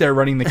literally right there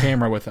running the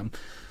camera with him.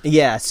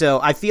 Yeah,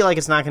 so I feel like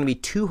it's not going to be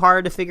too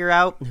hard to figure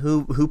out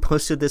who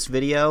posted this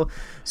video.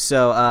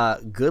 So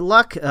good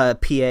luck, PA.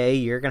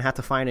 You're going to have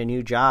to find a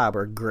new job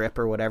or grip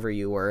or whatever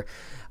you were.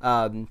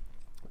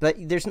 But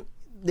it's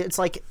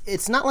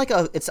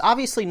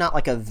obviously not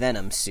like a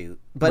Venom suit,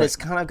 but right. It's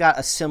kind of got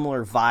a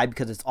similar vibe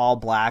because it's all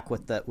black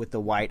with the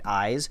white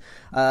eyes.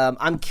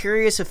 I'm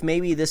curious if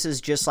maybe this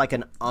is just like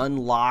an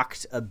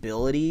unlocked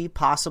ability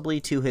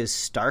possibly to his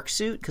Stark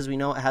suit because we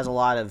know it has a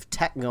lot of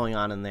tech going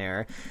on in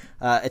there.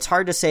 It's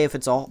hard to say if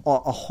it's a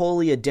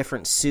wholly a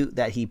different suit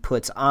that he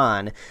puts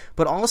on,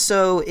 but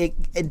also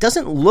it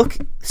doesn't look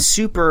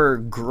super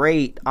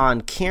great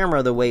on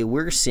camera the way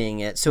we're seeing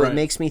it. So It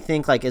makes me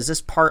think like, is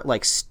this part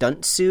like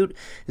stunt suit?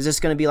 Is this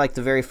going to be like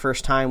the very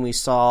first time we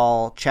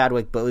saw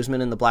Chadwick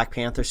Boseman in the Black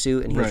Panther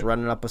suit and he was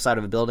running up beside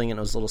of a building and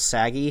it was a little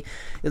saggy?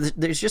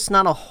 There's just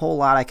not a whole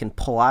lot I can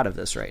pull out of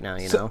this right now,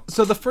 you know?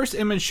 So the first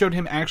image showed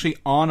him actually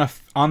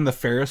on the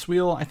Ferris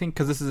wheel, I think,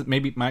 because this is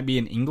might be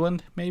in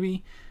England,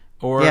 maybe.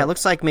 Or, it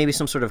looks like maybe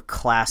some sort of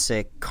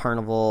classic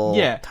carnival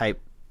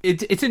type.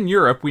 It's in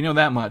Europe, we know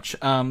that much.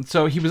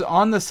 So he was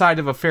on the side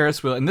of a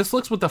Ferris wheel, and this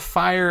looks with the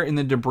fire and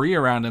the debris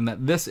around him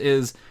that this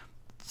is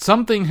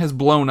something has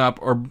blown up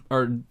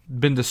or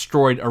been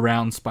destroyed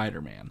around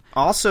Spider-Man.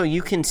 Also,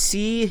 you can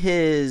see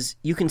his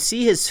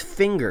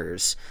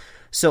fingers.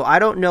 So I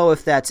don't know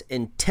if that's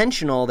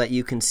intentional that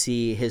you can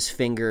see his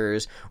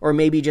fingers, or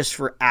maybe just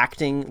for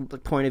acting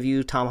point of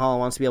view, Tom Holland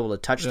wants to be able to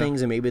touch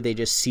things, and maybe they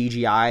just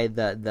CGI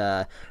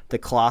the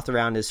cloth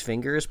around his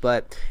fingers.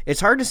 But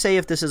it's hard to say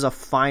if this is a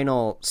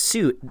final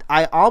suit.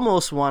 I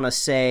almost want to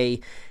say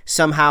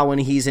somehow when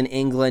he's in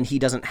England, he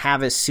doesn't have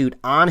his suit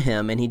on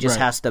him, and he just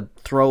has to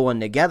throw one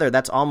together.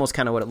 That's almost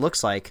kind of what it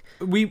looks like.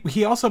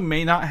 He also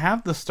may not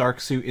have the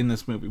Stark suit in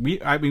this movie.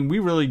 We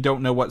really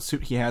don't know what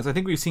suit he has. I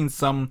think we've seen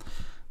some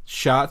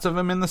shots of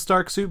him in the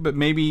Stark suit, but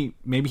maybe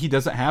he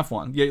doesn't have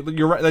one. Yeah,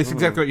 you're right. That's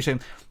exactly what you're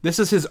saying. This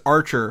is his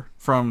Archer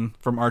from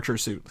Archer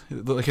suit,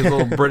 like his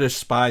little British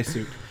spy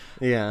suit.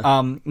 Yeah.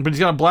 But he's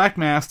got a black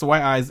mask, the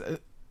white eyes.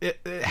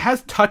 It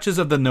has touches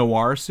of the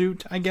noir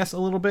suit, I guess, a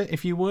little bit,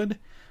 if you would.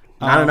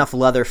 Not enough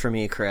leather for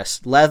me,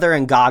 Chris. Leather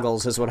and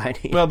goggles is what I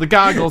need. Well, the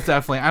goggles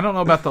definitely. I don't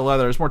know about the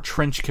leather. It's more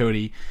trench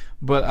coaty,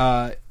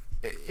 but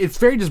it's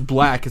very just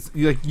black. It's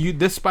like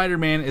this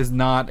Spider-Man is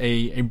not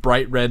a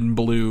bright red and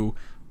blue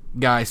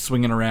guy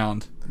swinging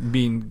around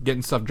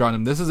getting stuff drawn to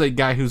him. This is a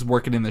guy who's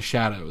working in the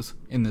shadows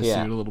in this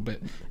suit a little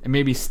bit, and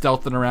maybe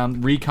stealthing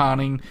around,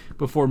 reconning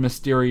before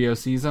Mysterio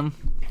sees him.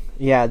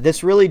 Yeah,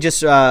 this really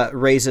just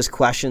raises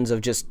questions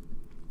of just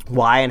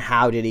why and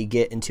how did he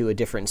get into a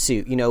different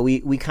suit? You know,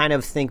 we kind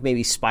of think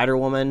maybe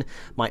Spider-Woman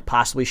might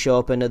possibly show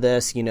up into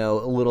this, you know,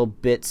 little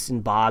bits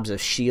and bobs of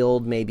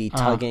S.H.I.E.L.D. maybe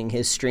tugging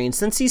his strings.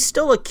 Since he's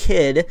still a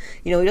kid,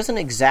 you know, he doesn't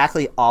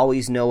exactly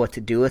always know what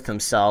to do with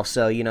himself.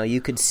 So, you know,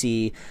 you could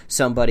see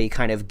somebody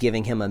kind of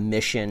giving him a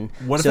mission.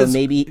 What if it's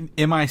maybe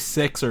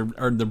MI6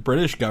 or the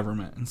British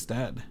government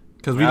instead?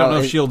 Because we don't know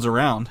if S.H.I.E.L.D.'s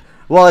around.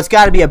 Well, it's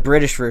got to be a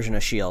British version of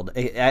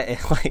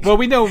S.H.I.E.L.D. Well,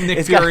 we know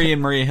Nick Fury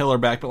and Maria Hill are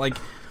back, but like...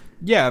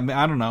 Yeah,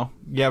 I don't know.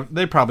 Yeah,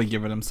 they probably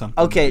given him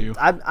something. Okay, to do.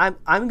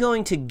 I'm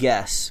going to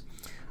guess.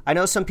 I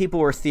know some people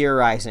were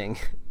theorizing,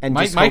 and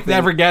Mike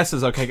never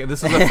guesses. Okay,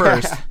 this is the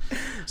first.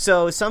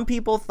 So some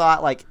people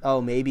thought like,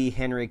 oh, maybe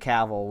Henry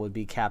Cavill would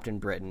be Captain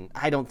Britain.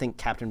 I don't think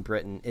Captain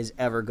Britain is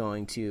ever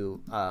going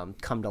to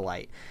come to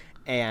light.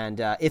 And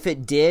if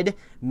it did,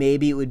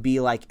 maybe it would be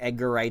like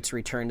Edgar Wright's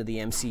Return to the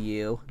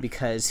MCU,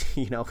 because,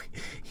 you know,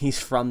 he's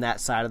from that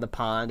side of the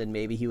pond, and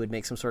maybe he would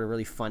make some sort of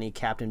really funny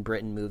Captain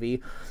Britain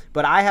movie.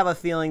 But I have a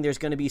feeling there's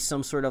going to be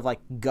some sort of like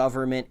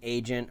government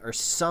agent or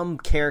some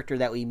character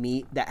that we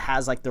meet that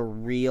has like the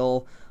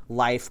real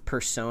life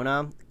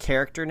persona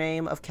character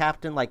name of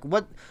Captain. Like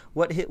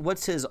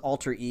what's his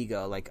alter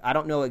ego? Like, I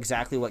don't know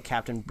exactly what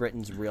Captain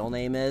Britain's real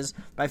name is,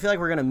 but I feel like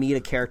we're gonna meet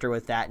a character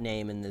with that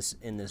name in this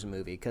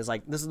movie, because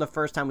like this is the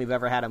first time we've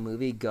ever had a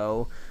movie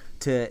go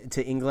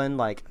to England.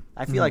 Like,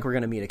 I feel like we're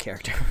gonna meet a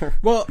character.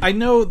 Well, I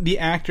know the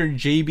actor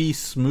J.B.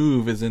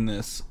 Smoove is in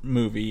this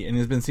movie and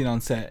has been seen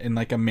on set in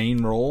like a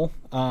main role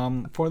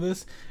for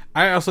this.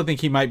 I also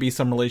think he might be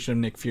some relation of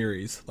Nick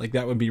Fury's. Like,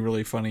 that would be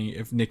really funny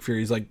if Nick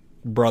Fury's like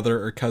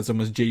brother or cousin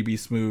was J.B.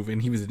 Smoove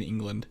and he was in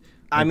England.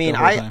 I mean,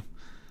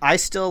 I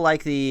still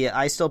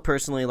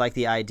personally like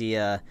the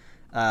idea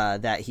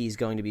that he's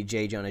going to be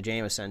J. Jonah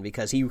Jameson,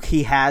 because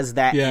he has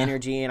that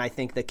energy, and I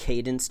think the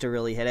cadence to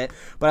really hit it.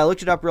 But I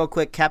looked it up real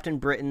quick. Captain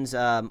Britain's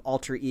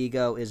alter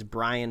ego is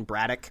Brian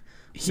Braddock.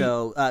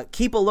 So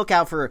keep a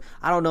lookout for,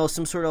 I don't know,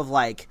 some sort of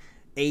like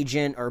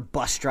agent or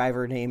bus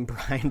driver named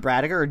Brian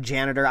Braddock, or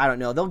janitor. I don't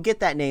know. They'll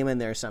get that name in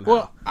there somehow.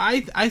 Well,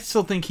 I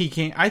still think he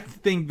can't. I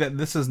think that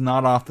this is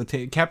not off the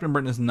table. Captain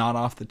Britain is not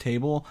off the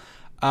table.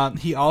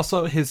 He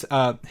also, his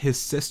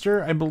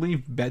sister, I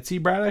believe, Betsy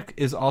Braddock,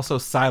 is also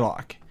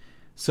Psylocke.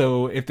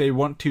 So if they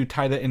want to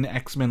tie that into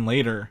X-Men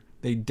later,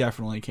 they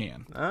definitely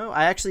can. Oh,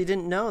 I actually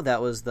didn't know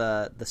that was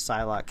the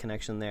Psylocke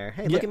connection there.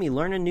 Hey, look at me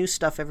learning new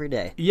stuff every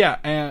day. Yeah,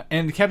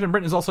 and Captain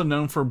Britain is also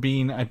known for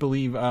being, I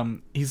believe,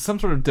 he's some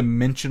sort of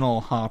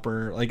dimensional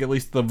hopper, like at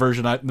least the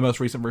most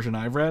recent version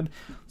I've read.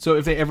 So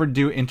if they ever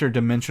do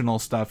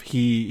interdimensional stuff,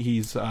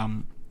 he's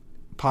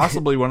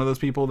possibly one of those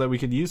people that we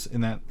could use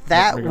in that.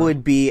 That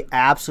would be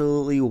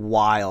absolutely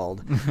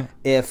wild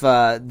if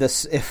not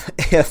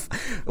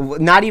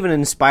even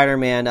in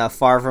Spider-Man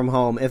Far From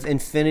Home, if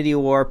Infinity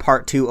War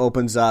Part 2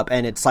 opens up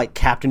and it's like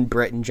Captain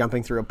Britain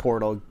jumping through a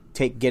portal,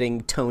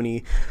 getting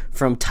Tony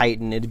from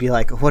Titan, it'd be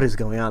like, what is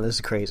going on? This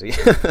is crazy.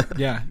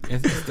 Yeah,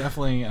 it's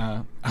definitely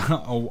a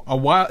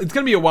wild. It's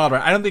gonna be a wild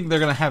ride. I don't think they're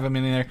gonna have him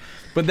in there,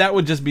 but that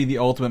would just be the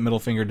ultimate middle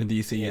finger to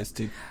DC, is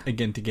to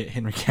get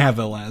Henry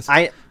Cavill as.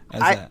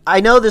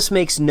 I know this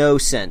makes no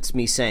sense,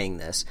 me saying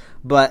this,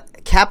 but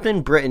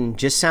Captain Britain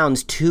just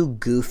sounds too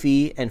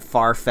goofy and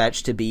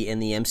far-fetched to be in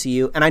the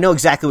MCU. And I know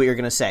exactly what you're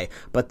going to say,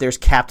 but there's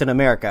Captain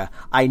America.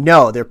 I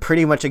know, they're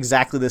pretty much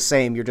exactly the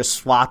same. You're just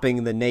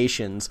swapping the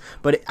nations.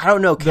 But I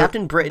don't know,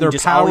 Captain Britain their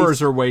just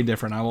powers are way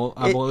different. I will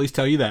at least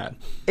tell you that.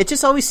 It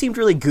just always seemed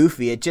really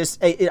goofy.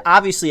 It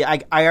obviously, I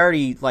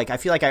already, like, I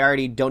feel like I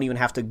already don't even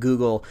have to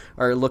Google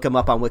or look him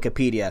up on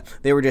Wikipedia.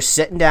 They were just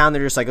sitting down,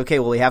 they're just like, okay,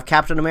 well, we have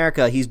Captain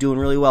America, he's doing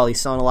really well. well. He's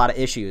selling a lot of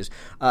issues,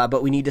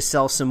 but we need to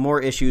sell some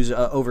more issues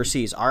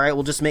overseas. All right,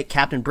 we'll just make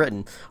Captain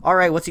Britain. All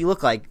right, what's he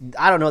look like?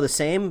 I don't know, the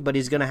same, but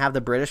he's going to have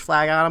the British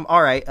flag on him.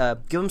 All right,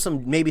 give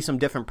him maybe some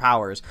different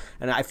powers.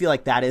 And I feel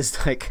like that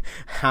is like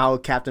how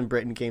Captain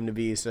Britain came to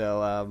be.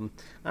 So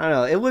I don't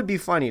know. It would be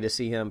funny to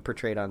see him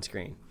portrayed on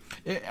screen.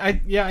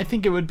 I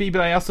think it would be,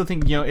 but I also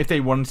think, if they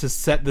wanted to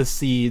set the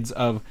seeds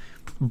of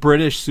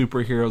British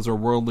superheroes or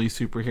worldly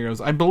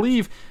superheroes, I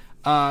believe,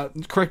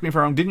 correct me if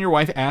I'm wrong, didn't your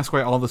wife ask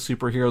why all the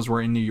superheroes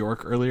were in New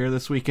York earlier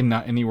this week and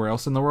not anywhere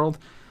else in the world?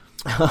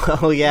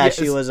 Oh, yeah,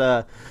 she was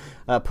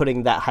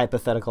putting that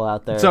hypothetical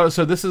out there.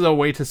 So this is a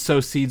way to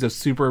sow seeds of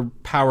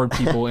super-powered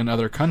people in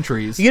other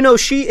countries.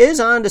 She is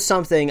onto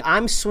something.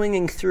 I'm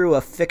swinging through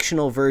a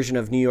fictional version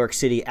of New York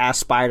City as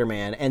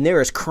Spider-Man, and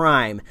there is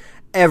crime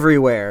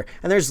everywhere,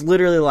 and there's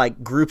literally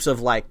like groups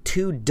of like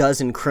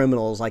 24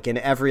 criminals like in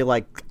every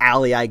like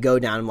alley I go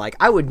down. I'm like,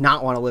 I would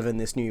not want to live in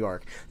this New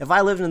York. If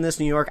I lived in this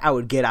New York, I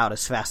would get out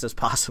as fast as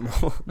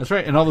possible. That's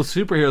right, and all the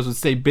superheroes would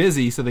stay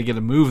busy so they get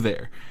to move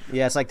there.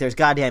 Yeah, it's like there's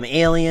goddamn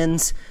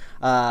aliens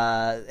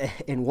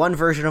in one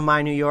version of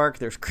my New York.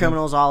 There's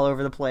criminals all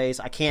over the place.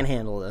 I can't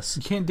handle this.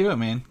 You can't do it,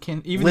 man.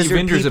 Even Lizard the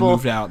Avengers people have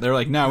moved out. They're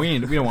like, no, we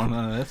don't want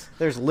none of this.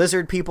 There's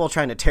lizard people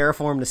trying to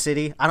terraform the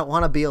city. I don't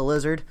want to be a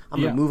lizard. I'm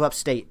gonna move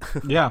upstate.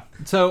 Yeah.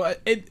 So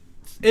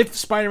if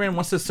Spider-Man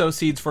wants to sow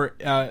seeds for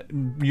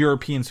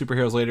European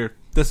superheroes later,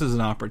 this is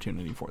an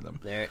opportunity for them.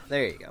 There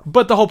you go.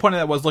 But the whole point of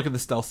that was, look at the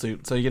stealth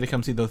suit. So you get to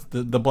come see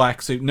the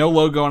black suit. No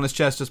logo on his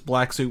chest, just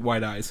black suit,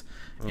 white eyes,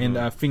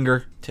 and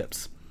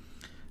fingertips.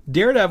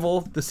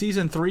 Daredevil, the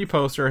season 3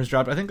 poster has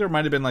dropped. I think there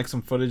might have been like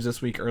some footage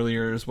this week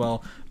earlier as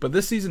well. But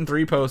this season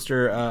 3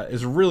 poster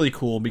is really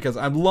cool because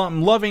I'm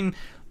loving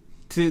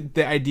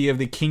the idea of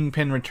the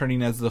Kingpin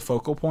returning as the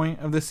focal point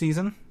of this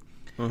season.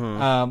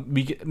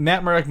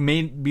 Matt Murdock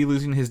may be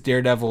losing his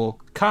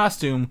Daredevil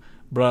costume,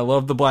 but I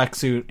love the black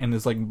suit and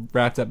his like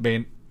wrapped up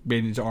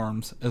bandaged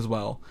arms as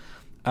well.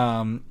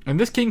 And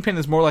this Kingpin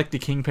is more like the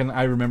Kingpin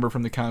I remember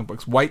from the comic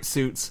books. White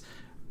suits,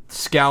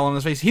 scowl on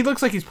his face. He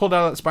looks like he's pulled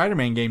out of that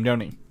Spider-Man game, don't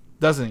he?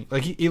 Doesn't he?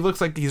 Like he looks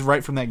like he's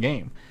right from that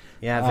game.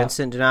 Yeah,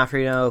 Vincent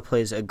D'Onofrio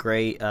plays a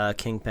great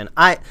Kingpin.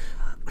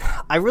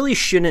 I really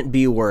shouldn't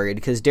be worried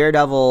because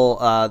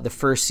Daredevil, the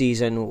first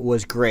season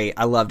was great.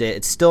 I loved it.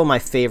 It's still my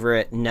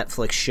favorite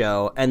Netflix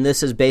show. And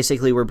this is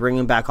basically, we're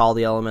bringing back all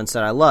the elements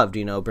that I loved,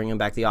 bringing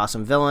back the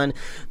awesome villain.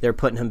 They're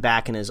putting him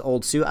back in his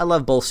old suit. I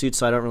love both suits,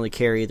 so I don't really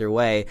care either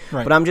way.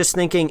 Right. But I'm just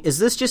thinking, is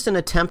this just an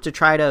attempt to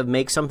try to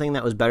make something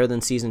that was better than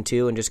season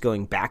 2 and just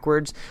going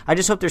backwards? I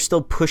just hope they're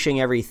still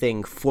pushing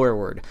everything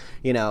forward,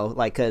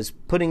 because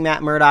putting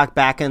Matt Murdock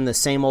back in the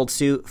same old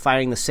suit,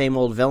 fighting the same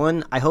old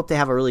villain, I hope they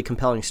have a really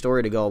compelling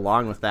story to go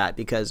along with that,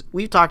 because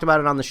we've talked about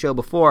it on the show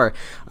before.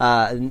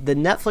 The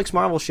Netflix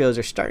Marvel shows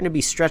are starting to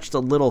be stretched a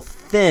little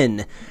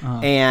thin,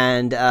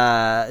 and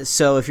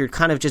so if you're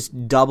kind of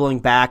just doubling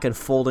back and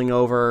folding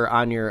over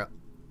on your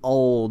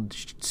old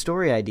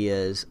story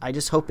ideas, I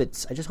just hope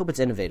it's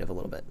innovative a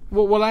little bit.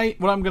 Well, what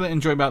I'm going to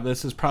enjoy about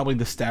this is probably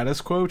the status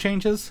quo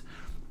changes.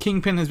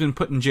 Kingpin has been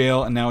put in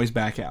jail and now he's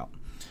back out.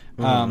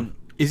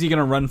 Is he going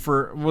to run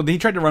for? Well, he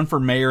tried to run for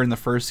mayor in the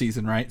first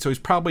season, right? So he's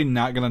probably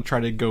not going to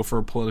try to go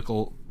for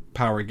political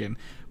power again.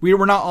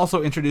 We're not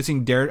also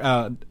introducing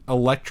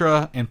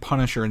Elektra and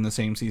Punisher in the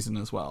same season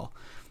as well.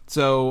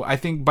 So I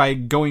think by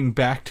going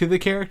back to the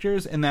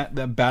characters and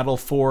that battle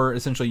for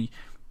essentially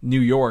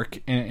New York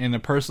in a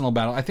personal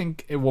battle, I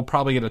think it will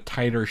probably get a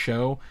tighter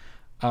show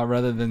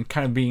rather than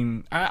kind of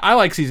being. I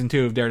like season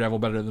 2 of Daredevil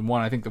better than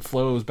 1. I think the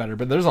flow is better,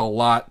 but there's a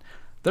lot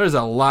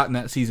in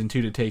that season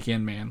 2 to take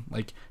in, man.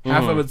 Like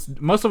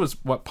most of it's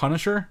what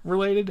Punisher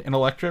related and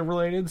Elektra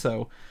related.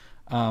 So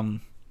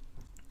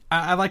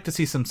I like to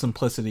see some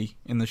simplicity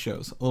in the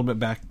shows, a little bit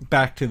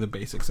back to the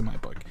basics in my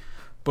book.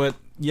 But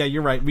yeah,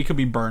 you're right. We could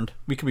be burned.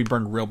 We could be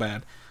burned real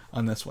bad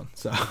on this one.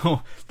 So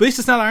at least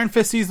it's not Iron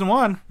Fist season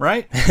 1,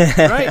 right?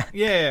 Right?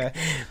 Yeah.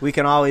 We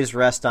can always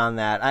rest on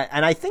that.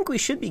 And I think we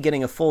should be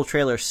getting a full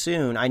trailer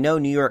soon. I know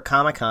New York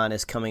Comic Con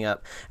is coming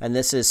up, and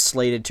this is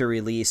slated to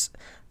release,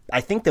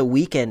 I think, the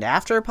weekend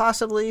after,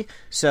 possibly.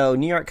 So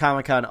New York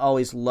Comic Con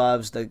always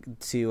loves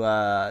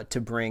to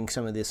bring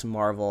some of this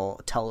Marvel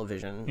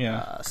television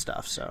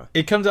stuff. So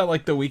it comes out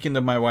like the weekend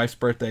of my wife's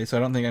birthday, so I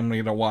don't think I'm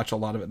going to watch a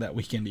lot of it that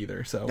weekend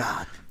either. So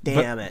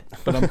damn it!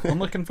 But I'm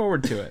looking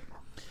forward to it.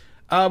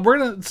 We're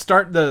going to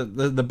start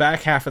the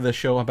back half of the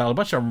show about a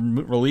bunch of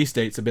release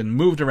dates have been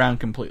moved around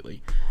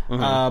completely.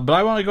 But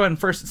I want to go ahead and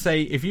first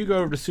say, if you go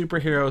over to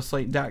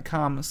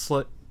superheroslate.com,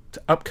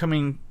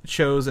 upcoming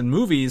shows and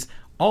movies,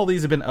 all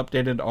these have been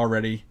updated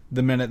already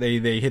the minute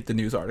they hit the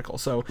news article.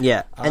 So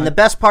yeah, and the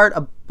best part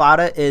about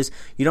it is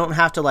you don't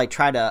have to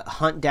try to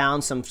hunt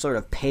down some sort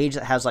of page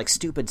that has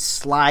stupid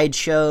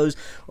slideshows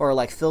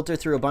or filter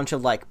through a bunch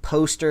of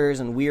posters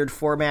and weird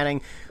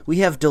formatting. We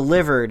have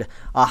delivered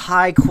a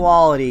high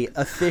quality,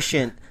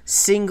 efficient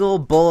single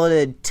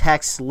bulleted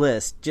text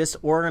list, just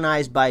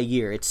organized by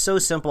year. It's so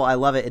simple. I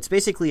love it. It's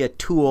basically a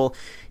tool.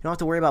 You don't have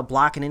to worry about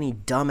blocking any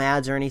dumb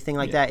ads or anything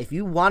like that. If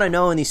you want to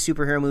know when these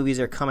superhero movies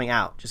are coming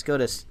out, just go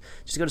to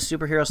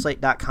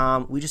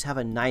superheroslate.com. We just have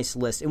a nice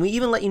list, and we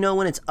even let you know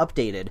when it's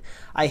updated.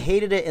 I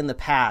hated it in the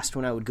past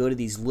when I would go to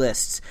these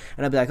lists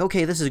and I'd be like,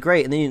 okay, this is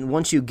great, and then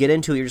once you get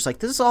into it, you're just like,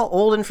 this is all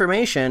old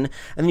information,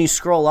 and then you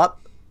scroll up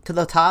to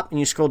the top and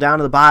you scroll down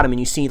to the bottom and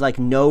you see like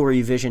no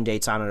revision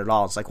dates on it at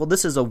all. It's like, well,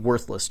 this is a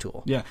worthless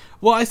tool. Yeah.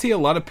 Well, I see a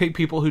lot of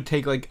people who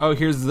take like, oh,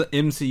 here's the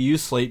MCU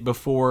slate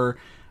before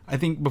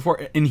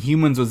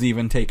Inhumans was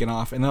even taken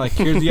off, and they're like,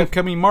 here's the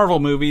upcoming Marvel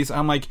movies.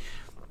 I'm like,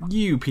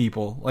 you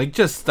people, like,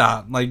 just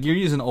stop. Like, you're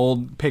using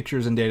old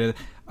pictures and data.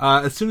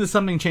 As soon as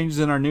something changes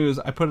in our news,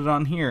 I put it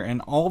on here,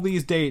 and all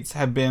these dates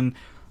have been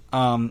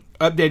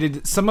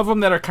updated. Some of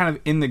them that are kind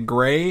of in the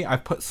gray,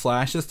 I've put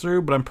slashes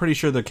through, but I'm pretty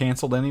sure they're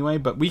canceled anyway.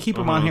 But we keep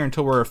them on here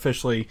until we're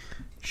officially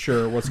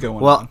sure what's going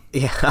on. Well,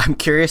 yeah, I'm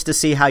curious to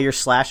see how your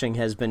slashing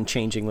has been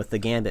changing with the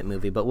Gambit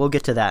movie, but we'll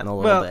get to that in a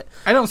little bit.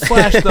 I don't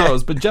slash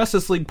those, but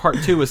Justice League Part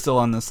 2 is still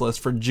on this list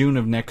for June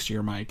of next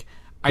year, Mike.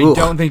 I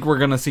don't think we're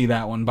going to see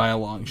that one by a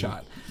long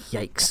shot.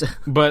 Yikes.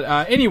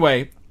 But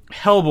anyway,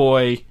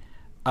 Hellboy,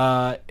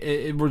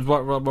 it was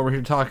what we're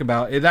here to talk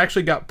about. It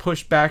actually got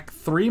pushed back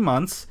 3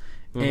 months.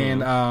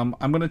 And I'm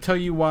going to tell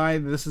you why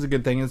this is a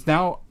good thing. It's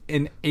now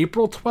in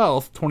April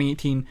 12th,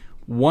 2018,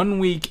 1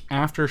 week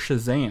after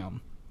Shazam.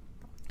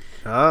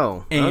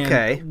 Oh, and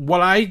okay.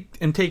 What I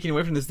am taking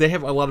away from this, they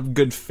have a lot of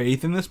good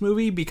faith in this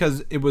movie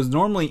because it was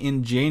normally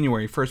in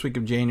January, first week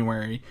of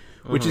January,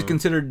 which is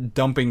considered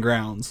dumping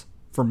grounds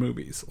for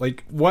movies.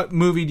 Like, what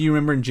movie do you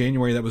remember in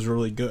January that was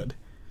really good?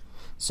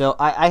 So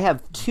I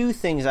have two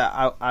things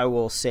I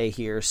will say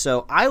here.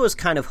 So I was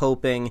kind of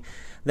hoping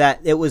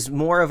that it was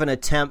more of an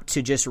attempt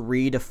to just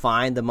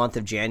redefine the month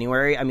of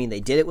January. I mean,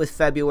 they did it with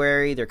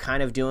February. They're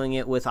kind of doing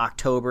it with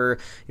October.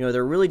 You know,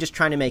 they're really just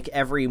trying to make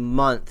every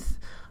month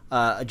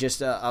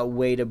just a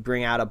way to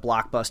bring out a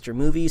blockbuster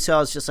movie. So I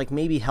was just like,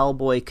 maybe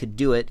Hellboy could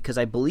do it because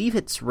I believe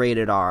it's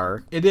rated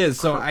R. It is,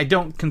 so I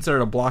don't consider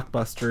it a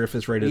blockbuster if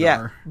it's rated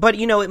R. But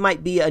you know, it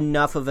might be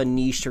enough of a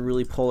niche to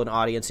really pull an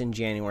audience in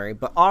January.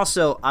 But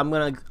also, I'm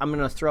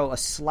gonna throw a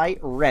slight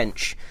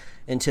wrench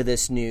into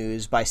this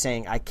news by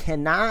saying I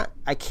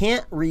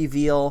can't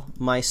reveal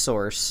my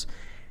source,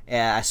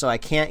 so I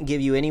can't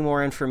give you any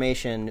more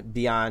information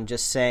beyond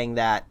just saying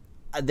that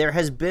there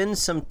has been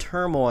some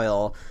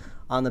turmoil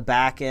on the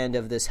back end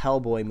of this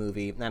Hellboy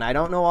movie, and I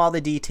don't know all the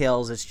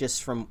details. It's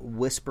just from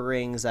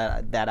whisperings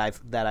that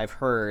I've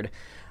heard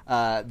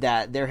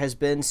that there has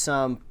been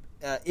some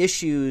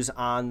issues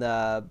on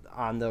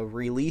the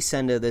release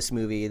end of this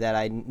movie that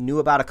I knew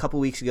about a couple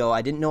weeks ago.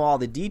 I didn't know all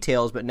the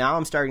details, but now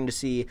I'm starting to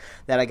see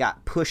that I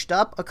got pushed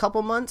up a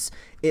couple months.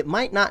 It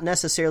might not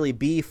necessarily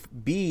be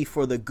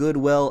for the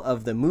goodwill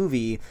of the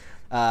movie.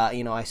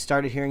 I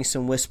started hearing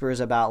some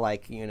whispers about,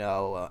 like,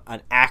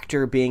 an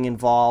actor being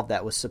involved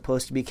that was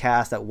supposed to be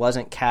cast that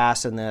wasn't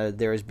cast, and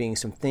there was being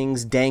some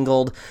things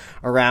dangled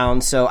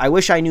around. So I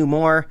wish I knew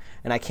more,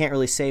 and I can't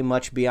really say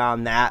much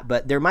beyond that.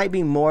 But there might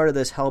be more to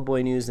this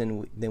Hellboy news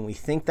than we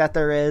think that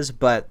there is.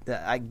 But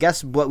I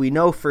guess what we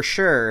know for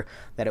sure,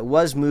 that it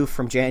was moved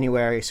from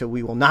January, so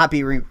we will not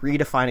be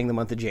redefining the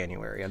month of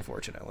January,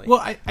 unfortunately.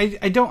 Well,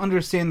 I don't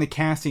understand the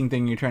casting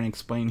thing you're trying to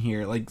explain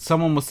here. Like,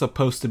 someone was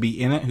supposed to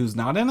be in it who's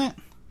not in it?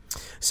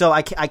 So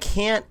I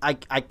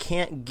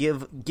can't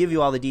give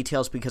you all the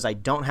details because I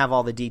don't have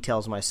all the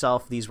details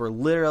myself. These were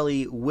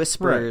literally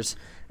whispers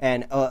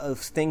and of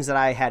things that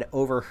I had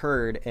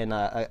overheard in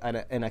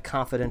a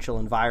confidential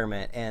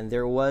environment, and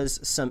there was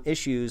some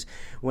issues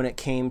when it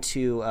came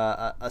to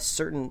a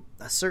certain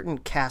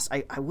cast.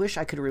 I wish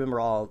I could remember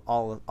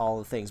all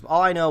the things, but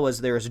all I know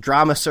was there was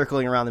drama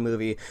circling around the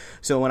movie.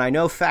 So when I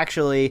know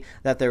factually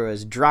that there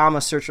was drama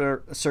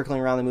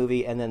circling around the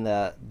movie, and then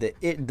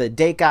the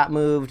date got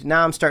moved,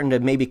 now I'm starting to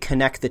maybe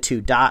connect the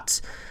two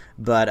dots.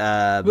 But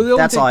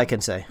that's all I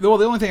can say. Well,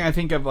 the only thing I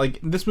think of, like,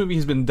 this movie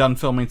has been done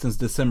filming since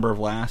December of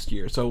last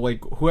year. So,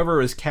 like,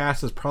 whoever is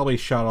cast has probably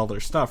shot all their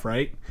stuff,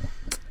 right?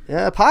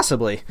 Yeah,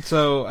 possibly.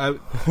 So,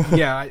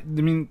 yeah,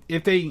 even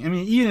if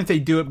they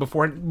do it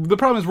before, the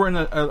problem is we're in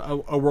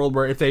a world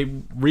where if they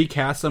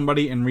recast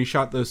somebody and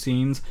reshot those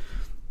scenes,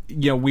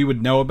 we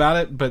would know about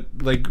it, but,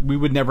 like, we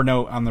would never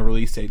know on the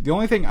release date. The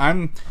only thing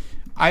I'm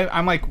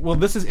like, well,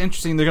 this is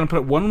interesting. They're going to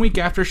put it 1 week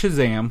after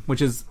Shazam,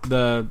 which is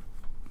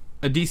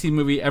a DC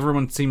movie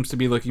everyone seems to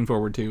be looking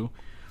forward to.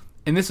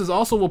 And this is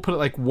also, we'll put it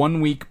like 1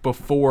 week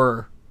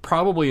before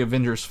probably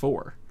Avengers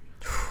 4.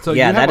 So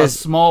you have a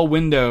small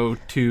window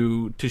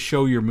to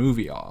show your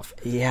movie off.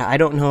 Yeah, I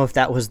don't know if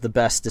that was the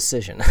best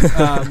decision.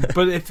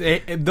 But if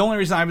the only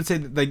reason I would say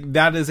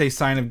that is a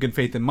sign of good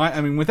faith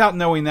without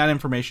knowing that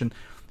information,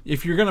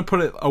 if you're going to put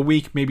it a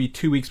week, maybe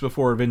 2 weeks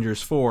before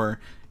Avengers 4,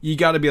 you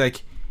got to be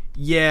like,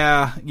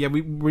 yeah,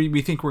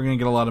 we think we're going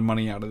to get a lot of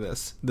money out of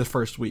this the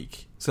first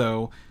week.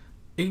 So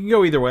it can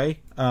go either way,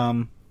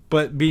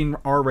 but being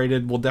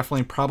R-rated will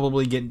definitely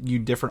probably get you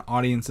different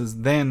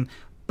audiences than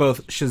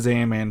both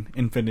Shazam and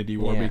Infinity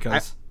War,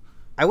 because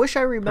I wish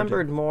I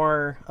remembered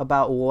more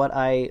about what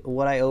I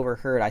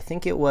overheard. I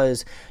think it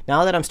was,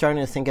 now that I'm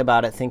starting to think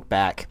about it, think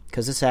back,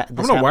 because this I'm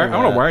gonna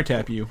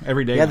wiretap you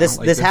every day. Yeah, now.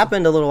 this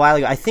happened a little while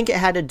ago. I think it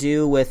had to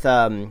do with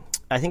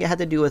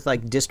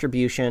like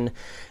distribution,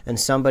 and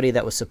somebody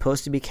that was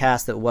supposed to be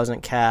cast that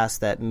wasn't cast,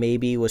 that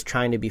maybe was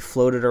trying to be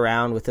floated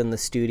around within the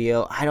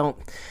studio.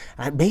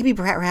 Maybe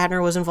Brett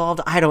Ratner was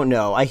involved. I don't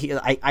know. I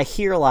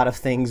hear a lot of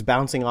things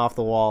bouncing off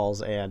the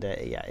walls, and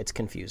yeah, it's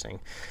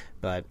confusing.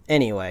 But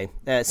anyway,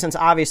 since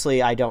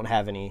obviously I don't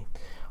have any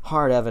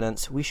hard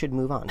evidence, we should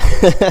move on.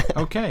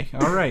 Okay,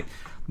 all right.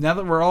 Now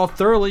that we're all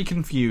thoroughly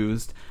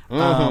confused,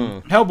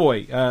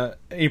 Hellboy,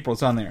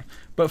 April's on there.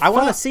 But I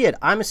want to see it.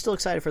 I'm still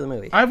excited for the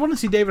movie. I want to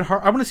see I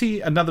want to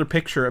see another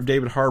picture of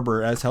David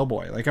Harbour as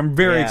Hellboy. Like, I'm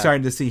very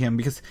excited to see him,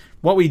 because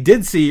what we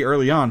did see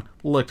early on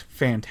looked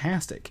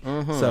fantastic.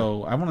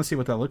 So I want to see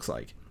what that looks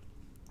like.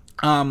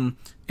 And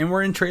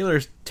we're in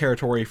trailers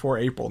territory for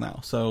April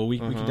now, so we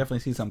can definitely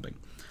see something.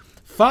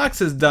 Fox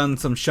has done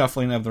some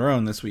shuffling of their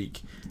own this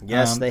week.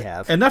 Yes, they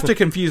have. Enough to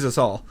confuse us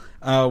all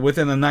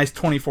within a nice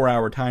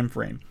 24-hour time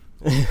frame.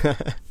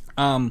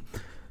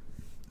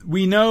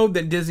 We know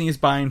that Disney is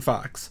buying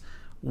Fox.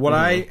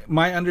 My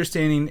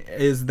understanding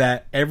is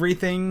that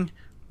everything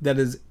that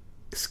is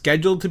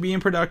scheduled to be in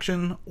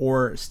production,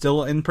 or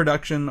still in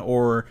production,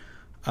 or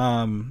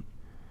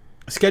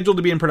scheduled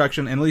to be in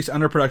production and at least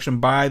under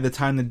production by the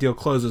time the deal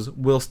closes,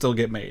 will still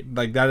get made.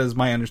 Like, that is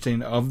my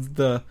understanding of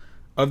the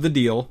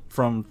deal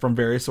from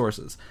various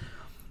sources.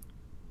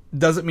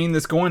 Doesn't mean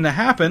that's going to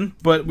happen,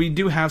 but we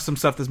do have some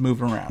stuff that's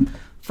moving around.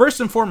 First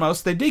and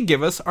foremost, they did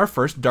give us our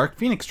first Dark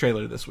Phoenix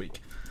trailer this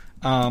week.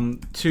 I'm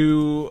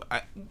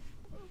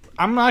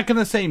not going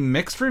to say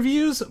mixed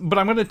reviews, but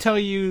I'm going to tell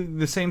you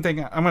the same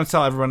thing. I'm going to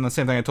tell everyone the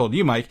same thing I told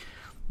you, Mike.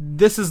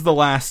 This is The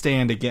Last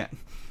Stand again.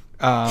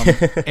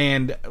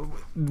 And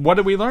what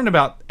did we learn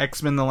about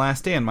X-Men The Last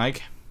Stand,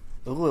 Mike?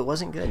 Ooh, it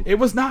wasn't good. It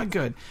was not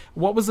good.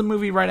 What was the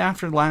movie right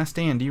after Last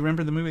Stand? Do you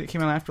remember the movie that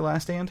came out after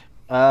Last Stand?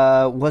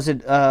 Was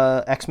it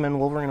X-Men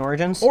Wolverine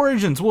Origins?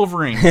 Origins,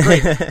 Wolverine.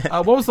 Great.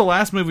 What was the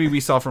last movie we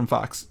saw from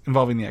Fox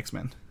involving the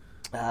X-Men?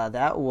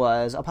 That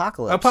was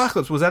Apocalypse.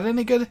 Apocalypse. Was that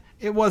any good?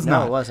 It was not.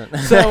 No, it wasn't.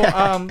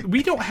 So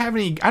we don't have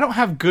any. I don't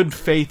have good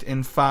faith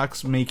in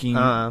Fox making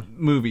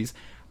movies.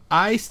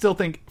 I still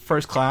think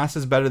First Class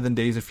is better than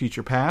Days of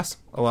Future Past.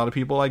 A lot of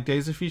people like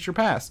Days of Future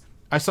Past.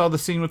 I saw the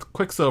scene with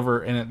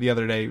Quicksilver in it the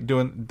other day,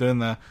 doing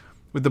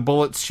with the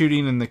bullets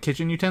shooting in the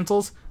kitchen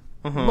utensils.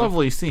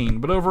 Lovely scene.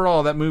 But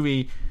overall, that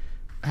movie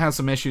has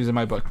some issues in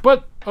my book.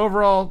 But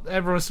overall,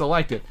 everyone still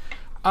liked it.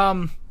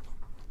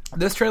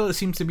 This trailer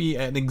seems to be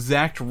an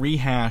exact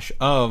rehash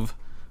of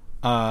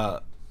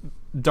The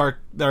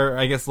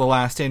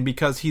Last Stand,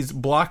 because he's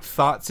blocked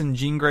thoughts in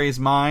Jean Grey's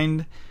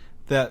mind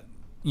that,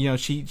 you know,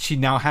 she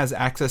now has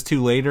access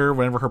to later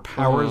whenever her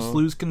powers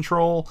lose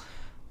control.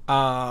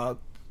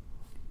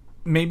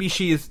 Maybe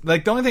she is,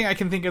 like, the only thing I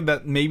can think of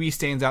that maybe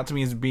stands out to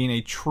me as being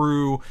a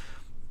true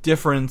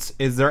difference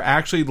is they're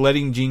actually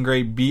letting Jean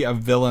Grey be a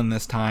villain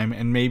this time,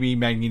 and maybe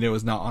Magneto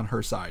is not on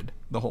her side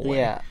the whole way.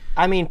 Yeah.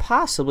 I mean,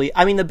 possibly.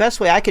 I mean, the best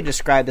way I could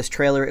describe this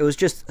trailer, it was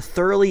just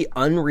thoroughly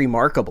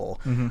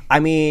unremarkable. I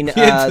mean... it's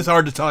just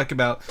hard to talk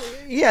about.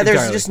 Yeah,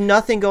 there's just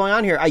nothing going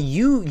on here.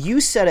 You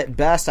said it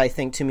best, I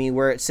think, to me,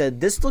 where it said,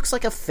 this looks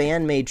like a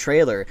fan-made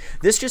trailer.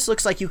 This just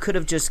looks like you could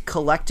have just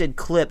collected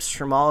clips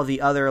from all of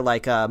the other,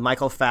 like,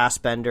 Michael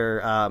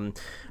Fassbender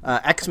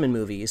X-Men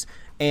movies,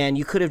 and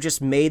you could have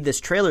just made this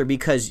trailer,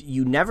 because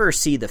you never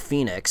see the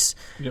Phoenix.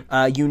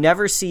 Yep. You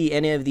never see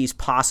any of these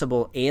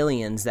possible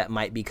aliens that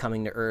might be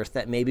coming to Earth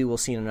that maybe we'll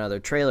see in another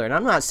trailer. And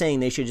I'm not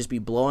saying they should just be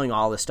blowing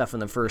all this stuff in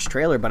the first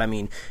trailer, but I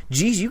mean,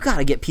 geez, you got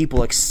to get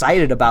people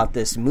excited about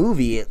this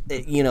movie,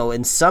 you know,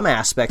 in some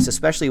aspects,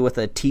 especially with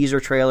a teaser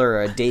trailer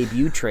or a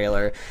debut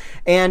trailer.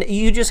 And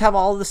you just have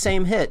all the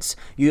same hits.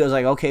 You was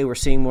like, okay, we're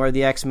seeing more of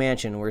the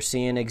X-Mansion. We're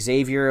seeing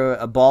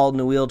Xavier bald in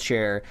a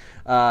wheelchair.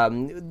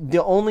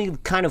 The only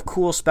kind of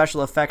cool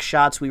special effects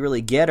shots we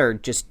really get are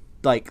just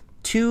like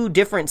two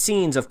different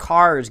scenes of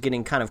cars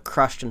getting kind of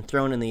crushed and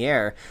thrown in the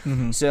air.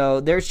 So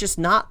there's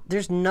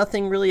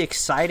nothing really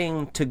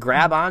exciting to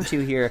grab onto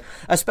here,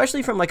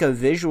 especially from like a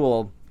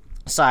visual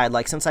side.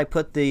 Like, since I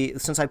put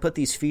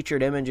these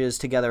featured images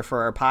together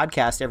for our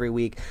podcast every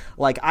week,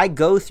 like, I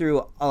go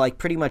through like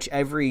pretty much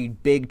every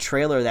big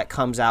trailer that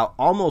comes out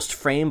almost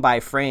frame by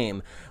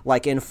frame,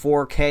 like in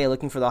 4K,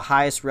 looking for the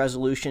highest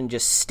resolution,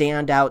 just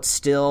stand out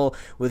still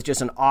with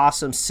just an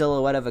awesome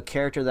silhouette of a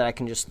character that I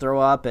can just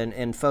throw up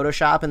and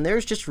Photoshop. And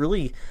there's just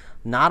really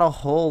not a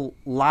whole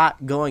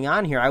lot going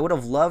on here. I would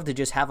have loved to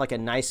just have like a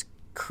nice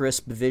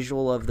crisp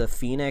visual of the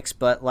Phoenix,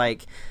 but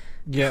like,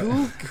 yeah,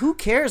 who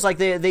cares? Like,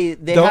 they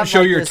don't have, show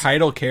like, your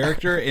title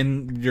character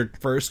in your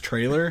first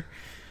trailer.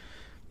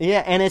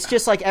 Yeah, and it's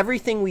just like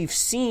everything we've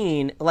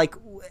seen like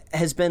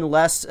has been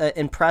less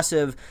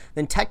impressive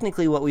than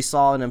technically what we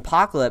saw in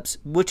Apocalypse,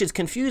 which is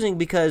confusing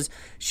because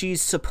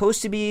she's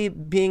supposed to be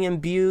being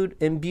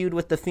imbued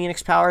with the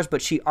Phoenix powers,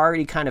 but she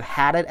already kind of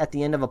had it at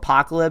the end of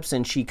Apocalypse,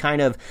 and she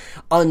kind of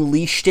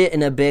unleashed it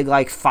in a big,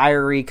 like,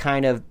 fiery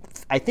kind of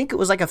I think it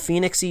was like a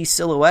phoenixy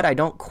silhouette. I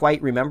don't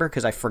quite remember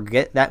because I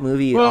forget that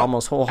movie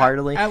almost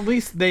wholeheartedly. At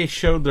least they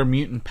showed their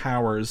mutant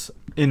powers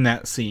in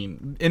that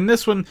scene. In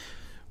this one,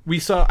 we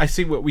see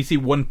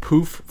one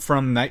poof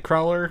from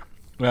Nightcrawler.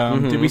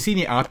 Did we see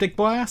any optic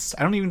blasts?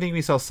 I don't even think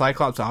we saw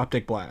Cyclops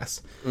optic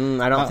blasts.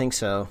 I don't think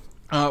so.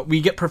 We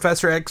get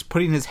Professor X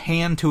putting his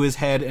hand to his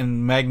head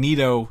and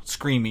Magneto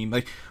screaming.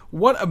 Like,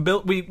 what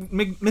ability?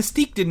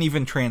 Mystique didn't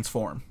even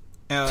transform.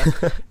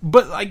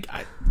 But like,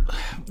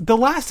 the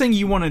last thing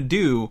you want to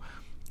do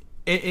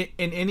in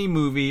any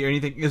movie or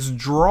anything is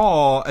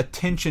draw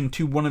attention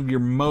to one of your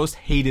most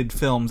hated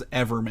films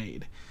ever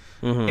made.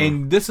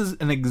 And this is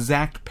an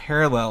exact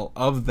parallel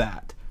of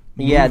that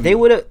movie. Yeah, they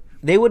would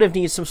have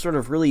needed some sort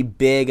of really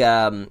big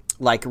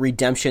like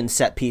redemption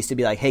set piece to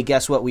be like, hey,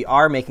 guess what? We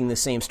are making the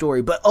same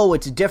story, but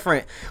it's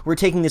different. We're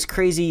taking this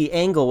crazy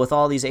angle with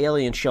all these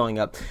aliens showing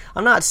up.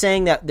 I'm not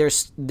saying that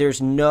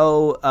there's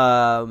no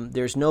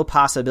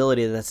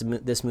possibility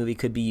that this movie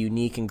could be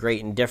unique and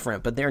great and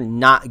different, but they're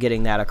not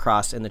getting that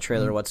across in the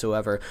trailer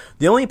whatsoever.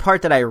 The only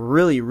part that I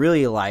really,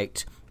 really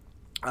liked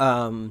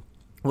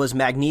was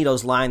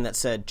Magneto's line that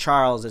said,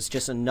 "Charles, it's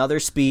just another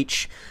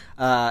speech,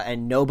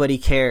 and nobody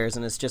cares."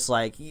 And it's just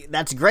like,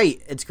 that's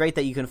great. It's great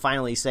that you can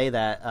finally say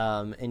that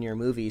in your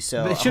movie.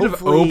 So they should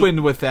have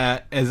opened with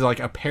that as like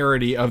a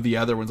parody of the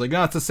other ones. Like,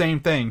 no, it's the same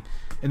thing,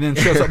 and then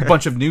shows up a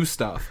bunch of new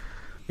stuff.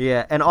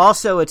 Yeah, and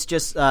also it's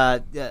just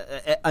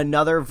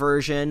another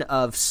version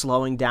of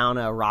slowing down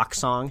a rock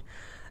song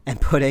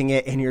and putting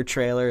it in your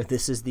trailer.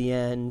 This is the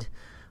end.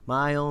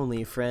 My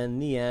only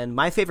friend, the end.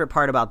 My favorite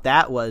part about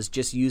that was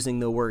just using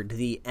the word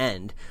 "the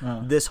end."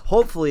 This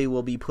hopefully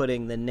will be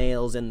putting the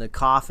nails in the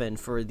coffin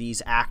for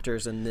these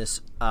actors in this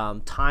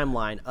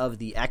timeline of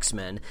the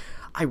X-Men.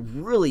 I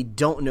really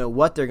don't know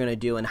what they're going to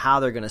do and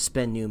how they're going to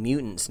spin New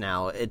Mutants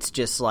now. It's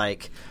just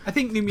like, I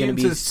think New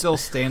Mutants is still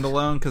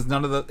standalone because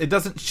it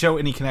doesn't show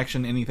any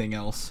connection to anything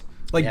else.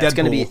 Like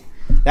Deadpool.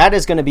 That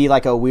is going to be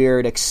like a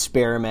weird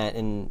experiment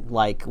in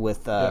like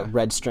with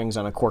red strings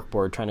on a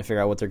corkboard trying to figure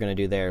out what they're going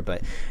to do there.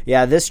 But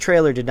yeah, this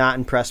trailer did not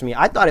impress me.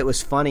 I thought it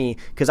was funny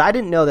because I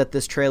didn't know that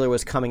this trailer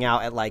was coming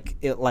out at like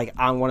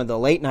on one of the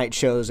late night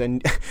shows,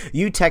 and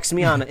you text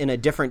me in a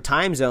different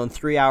time zone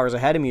 3 hours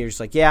ahead of me. You're just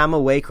like, yeah, I'm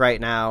awake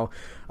right now.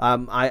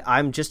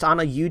 I'm just on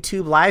a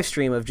YouTube live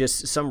stream of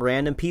just some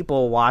random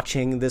people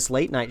watching this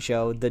late night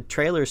show. The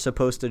trailer's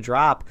supposed to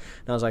drop,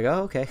 and I was like,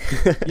 "Oh, okay."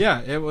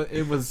 Yeah,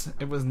 it was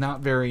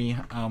not very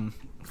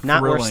not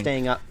thrilling. worth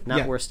staying up.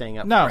 Not worth staying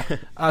up. No,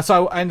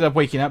 so I ended up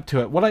waking up to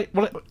it. What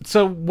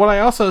I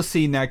also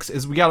see next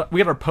is we got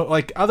our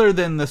like, other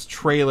than this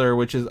trailer,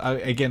 which is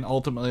again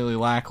ultimately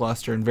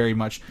lackluster and very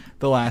much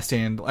The Last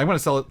Stand. I'm going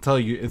to tell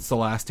you it's The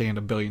Last Stand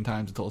a billion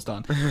times until it's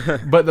done.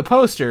 But the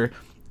poster.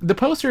 The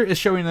poster is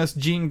showing us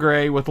Jean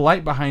Grey with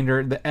light behind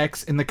her, the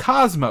X in the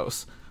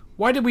cosmos.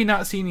 Why did we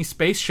not see any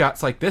space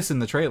shots like this in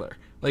the trailer?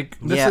 Like,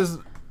 this is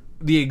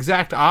the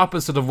exact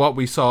opposite of what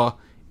we saw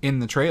in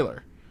the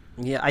trailer.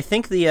 Yeah, I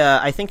think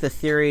the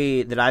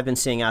theory that I've been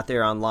seeing out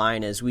there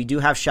online is we do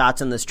have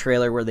shots in this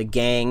trailer where the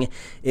gang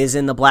is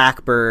in the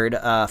Blackbird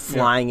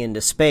flying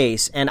into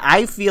space, and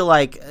I feel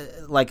like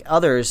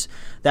others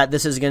that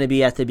this is going to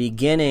be at the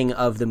beginning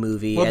of the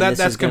movie. Well, and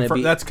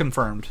that's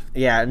confirmed.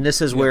 Yeah, and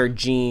this is where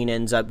Jean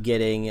ends up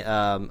getting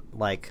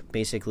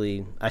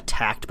basically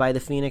attacked by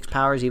the Phoenix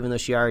powers, even though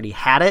she already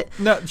had it.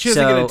 No, she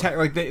doesn't get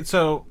attacked.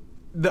 So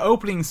the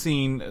opening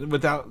scene,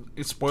 without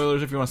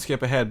spoilers if you want to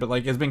skip ahead, but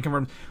like it's been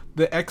confirmed,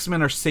 the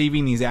X-Men are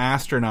saving these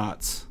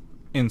astronauts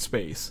in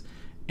space,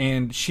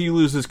 and she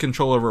loses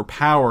control of her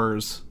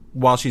powers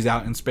while she's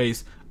out in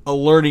space,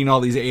 alerting all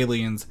these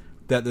aliens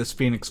that this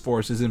Phoenix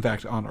Force is in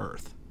fact on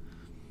Earth.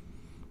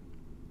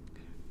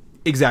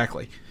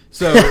 Exactly.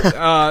 So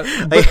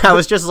I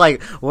was just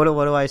like, what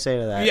do I say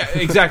to that? Yeah,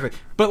 exactly.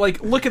 But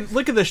like, look at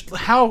this.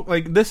 How,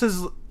 like, this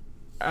is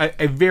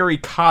a very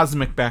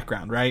cosmic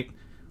background, right?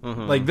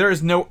 Mm-hmm. Like, there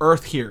is no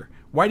Earth here.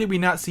 Why did we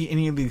not see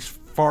any of these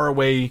far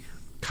away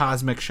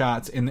cosmic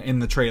shots in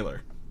the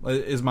trailer?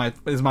 Is my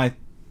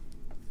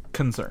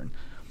concern.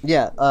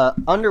 Yeah,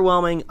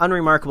 underwhelming,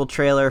 unremarkable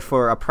trailer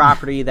for a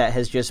property that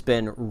has just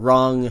been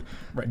wrung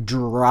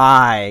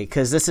dry,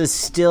 because this is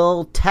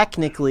still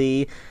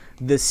technically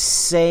the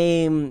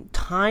same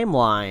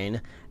timeline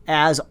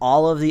as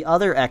all of the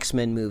other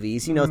X-Men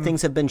movies. You know,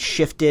 things have been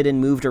shifted and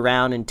moved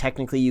around, and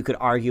technically you could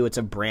argue it's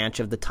a branch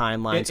of the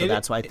timeline, so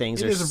that's why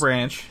things are... It is a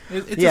branch.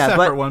 It's a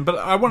separate one, but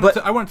I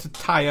wanted to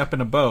tie up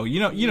in a bow. You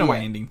know my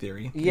ending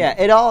theory. Yeah,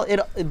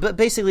 but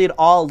basically it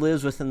all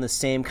lives within the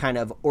same kind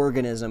of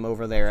organism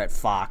over there at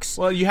Fox.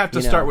 Well, you have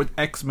to start with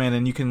X-Men,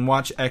 and you can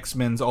watch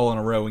X-Men's all in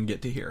a row and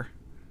get to here.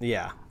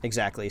 Yeah,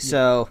 exactly.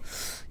 So,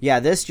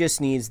 this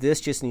just needs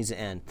to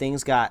end.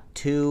 Things got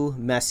too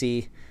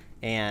messy,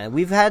 and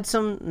we've had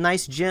some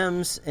nice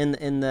gems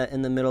in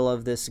the middle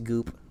of this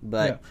goop,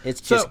 but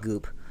it's just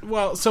goop.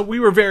 Well, so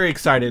we were very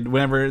excited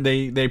whenever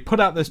they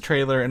put out this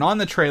trailer, and on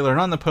the trailer and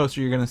on the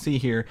poster you're going to see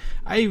here,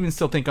 I even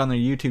still think on their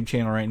YouTube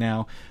channel right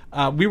now,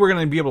 we were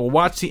going to be able to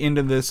watch the end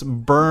of this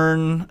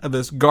burn of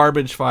this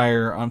garbage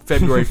fire on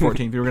February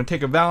 14th. We were going to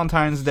take a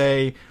Valentine's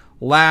Day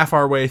laugh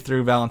our way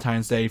through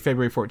Valentine's Day,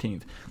 February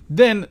 14th.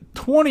 Then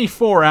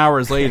 24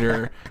 hours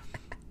later,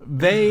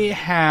 they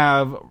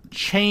have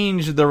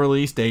changed the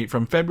release date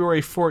from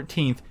February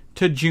 14th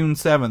to June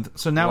 7th.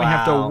 So now we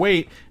have to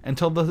wait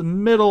until the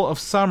middle of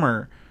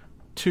summer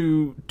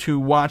to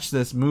watch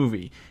this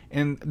movie.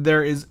 And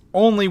there is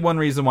only one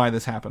reason why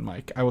this happened,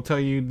 Mike. I will tell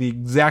you the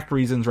exact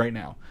reasons right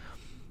now.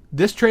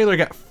 This trailer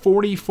got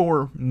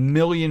 44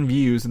 million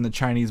views in the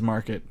Chinese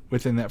market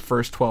within that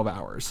first 12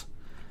 hours.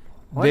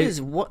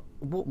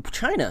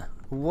 China?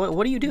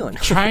 What are you doing?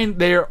 China,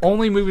 they're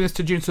only moving this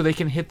to June so they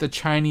can hit the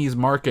Chinese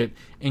market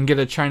and get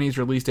a Chinese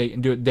release date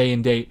and do it day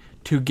and date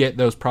to get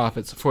those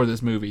profits for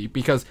this movie.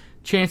 Because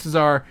chances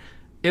are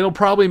it'll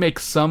probably make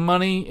some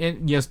money,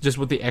 just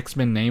with the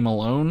X-Men name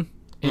alone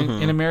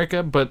in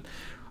America, but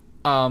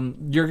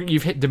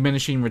you've hit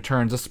diminishing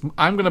returns.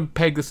 I'm going to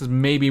peg this as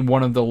maybe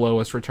one of the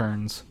lowest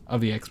returns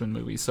of the X-Men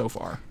movies so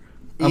far.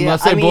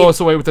 Unless they blow us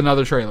away with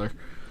another trailer.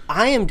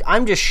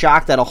 I'm just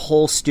shocked that a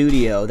whole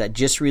studio that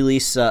just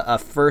released a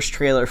first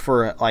trailer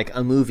for like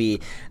a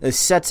movie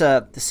sets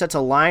a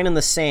line in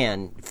the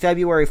sand.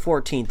 February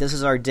 14th, this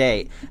is our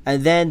date,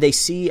 and then they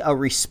see a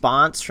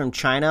response from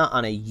China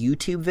on a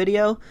YouTube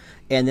video,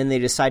 and then they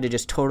decide to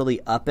just totally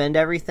upend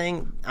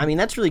everything. I mean,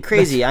 that's really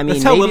crazy.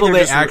 That's how little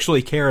they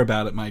actually care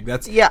about it, Mike.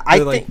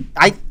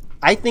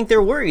 I think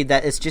they're worried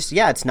that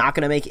it's not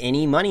going to make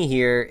any money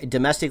here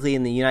domestically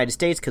in the United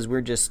States because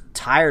we're just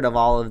tired of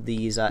all of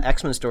these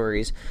X-Men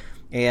stories,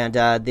 and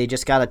they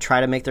just got to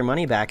try to make their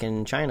money back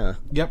in China.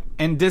 Yep,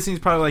 and Disney's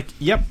probably like,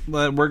 yep,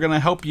 we're going to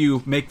help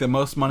you make the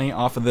most money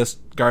off of this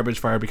garbage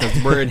fire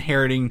because we're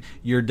inheriting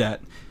your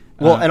debt.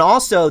 Well, and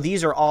also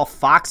these are all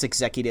Fox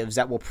executives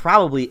that will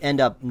probably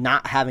end up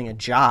not having a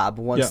job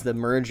once the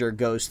merger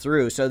goes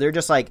through. So they're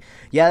just like,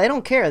 they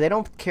don't care. They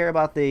don't care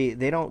about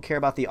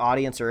the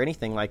audience or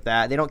anything like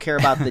that. They don't care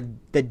about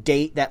the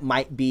date that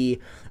might be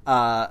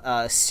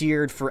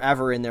seared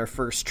forever in their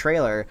first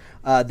trailer.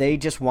 They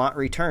just want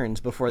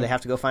returns before they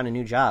have to go find a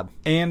new job.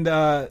 And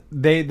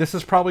this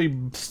is probably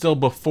still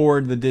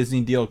before the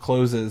Disney deal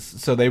closes,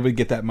 so they would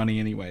get that money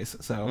anyways.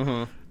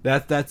 So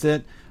that's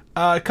it.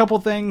 A couple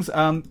things.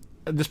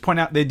 Just point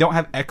out they don't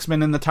have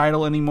X-Men in the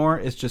title anymore.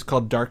 It's just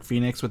called Dark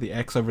Phoenix with the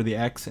X over the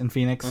X in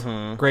Phoenix.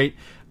 Great.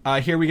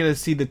 Here we get to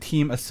see the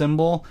team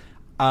assemble.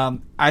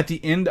 At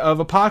the end of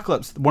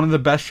Apocalypse, one of the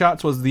best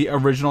shots was the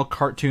original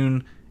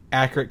cartoon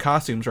accurate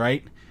costumes,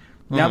 right?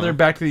 Now they're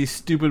back to these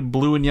stupid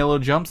blue and yellow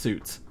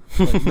jumpsuits.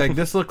 Like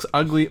this looks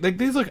ugly. Like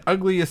these look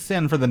ugly as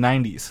sin for the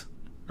 90s.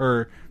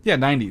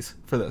 90s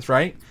for this,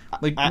 right?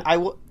 Like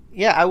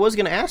I was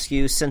going to ask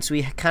you, since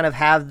we kind of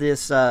have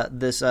this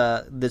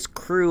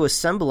crew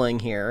assembling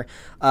here,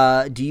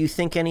 do you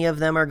think any of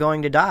them are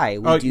going to die?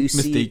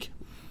 Mystique.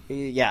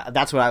 Yeah,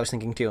 that's what I was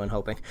thinking too and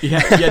hoping.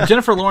 Yeah.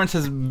 Jennifer Lawrence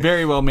has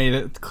very well made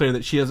it clear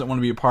that she doesn't want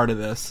to be a part of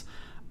this.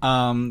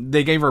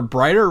 They gave her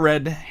brighter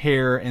red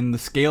hair and the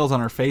scales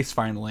on her face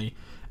finally.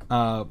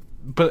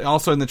 But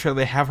also in the trailer,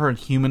 they have her in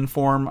human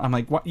form. I'm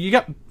like, what? You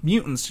got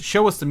mutants.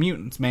 Show us the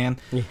mutants, man.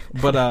 Yeah.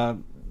 But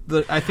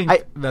I think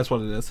that's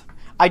what it is.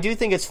 I do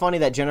think it's funny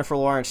that Jennifer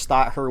Lawrence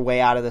thought her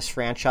way out of this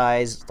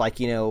franchise,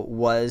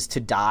 was to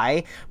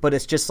die. But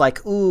it's just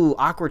like, ooh,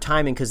 awkward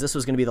timing because this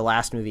was going to be the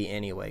last movie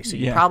anyway. So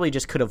you probably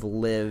just could have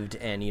lived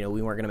and,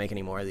 we weren't going to make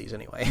any more of these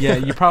anyway. Yeah,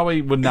 you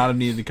probably would not have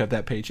needed to cut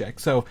that paycheck.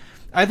 So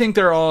I think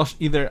they're all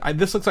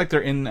this looks like they're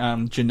in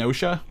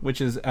Genosha,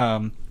 which is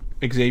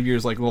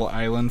Xavier's little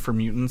island for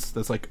mutants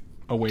that's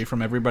away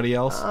from everybody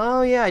else.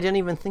 Oh yeah, I didn't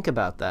even think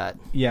about that.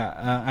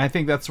 Yeah, I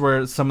think that's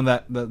where some of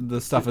that the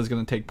stuff is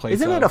going to take place.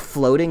 Isn't it a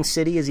floating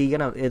city? Is he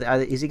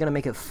gonna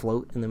make it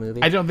float in the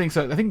movie? I don't think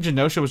so. I think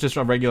Genosha was just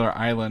a regular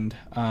island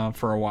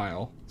for a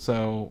while,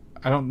 so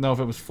I don't know if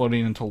it was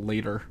floating until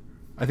later.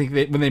 I think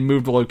when they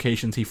moved the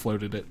locations, he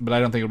floated it, but I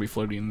don't think it'll be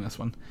floating in this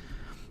one.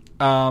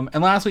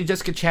 And lastly,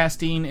 Jessica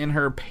Chastain, in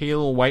her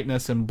pale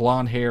whiteness and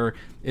blonde hair,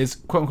 is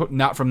quote unquote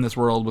not from this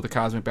world with a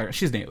cosmic background.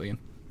 She's an alien.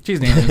 She's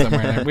an alien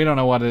somewhere in there. We don't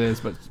know what it is,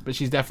 but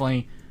she's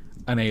definitely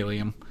an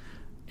alien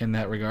in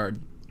that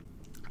regard.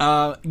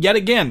 Yet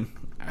again,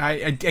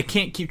 I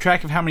can't keep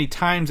track of how many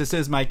times this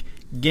is, Mike.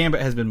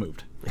 Gambit has been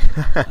moved.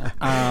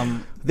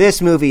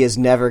 This movie is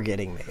never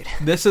getting made.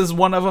 This is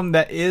one of them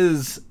that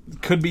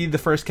could be the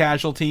first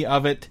casualty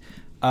of it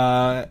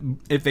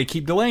if they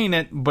keep delaying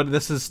it, but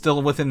this is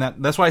still within that.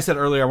 That's why I said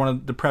earlier I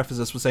wanted to preface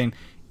this with saying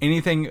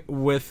anything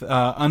with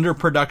under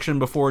production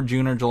before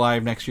June or July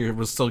of next year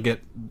will still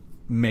get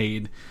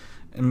made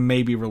and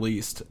maybe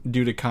released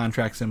due to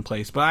contracts in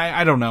place. But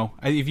I don't know.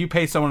 If you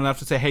pay someone enough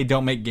to say, hey,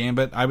 don't make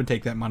Gambit, I would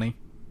take that money.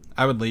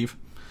 I would leave.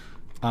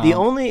 The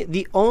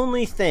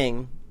only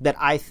thing that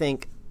I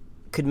think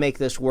could make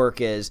this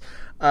work is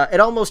It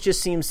almost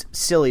just seems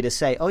silly to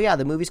say, oh yeah,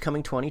 the movie's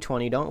coming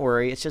 2020, don't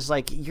worry. It's just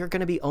like, you're going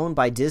to be owned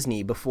by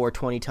Disney before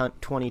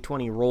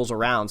 2020 rolls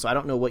around, so I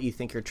don't know what you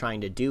think you're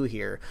trying to do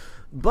here.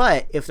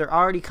 But if they're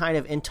already kind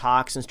of in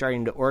talks and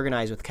starting to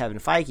organize with Kevin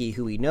Feige,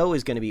 who we know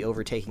is going to be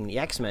overtaking the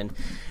X-Men,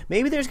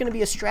 maybe there's going to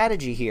be a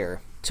strategy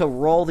here to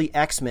roll the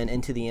X-Men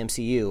into the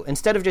MCU.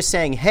 Instead of just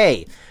saying,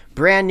 hey,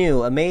 brand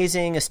new,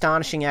 amazing,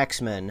 astonishing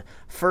X-Men,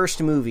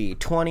 first movie,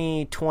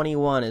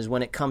 2021 is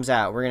when it comes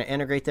out. We're going to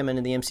integrate them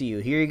into the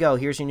MCU. Here you go.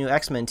 Here's your new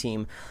X-Men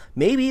team.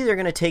 Maybe they're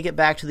going to take it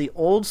back to the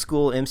old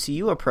school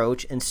MCU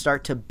approach and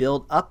start to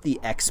build up the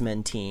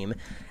X-Men team.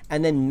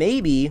 And then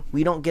maybe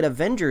we don't get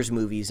Avengers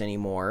movies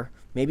anymore.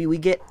 Maybe we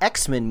get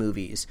X-Men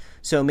movies.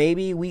 So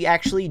maybe we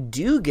actually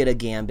do get a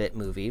Gambit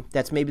movie.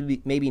 That's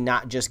maybe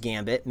not just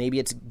Gambit. Maybe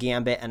it's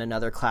Gambit and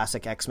another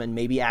classic X-Men.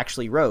 Maybe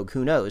actually Rogue.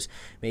 Who knows?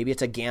 Maybe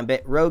it's a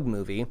Gambit Rogue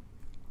movie.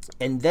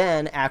 And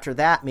then after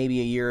that, maybe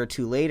a year or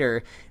two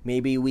later,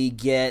 maybe we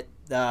get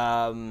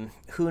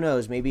who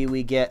knows? Maybe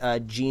we get a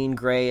Jean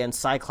Grey and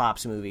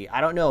Cyclops movie.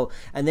 I don't know.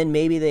 And then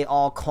maybe they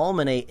all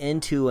culminate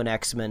into an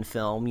X-Men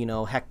film. You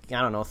know, heck,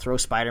 I don't know, throw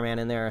Spider-Man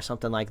in there or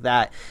something like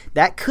that.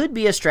 That could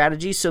be a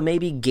strategy. So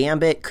maybe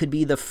Gambit could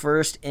be the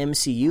first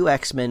MCU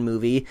X-Men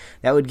movie.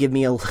 That would give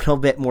me a little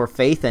bit more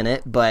faith in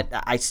it, but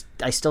I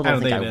still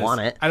don't think I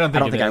want it. I don't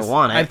think I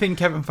want it. I think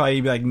Kevin Feige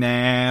would be like,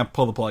 nah,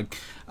 pull the plug.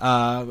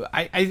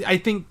 I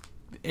think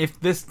if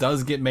this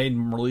does get made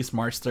and released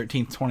March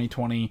 13th,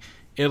 2020,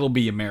 it'll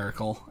be a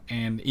miracle,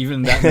 and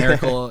even that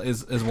miracle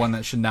is one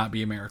that should not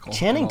be a miracle.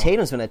 Channing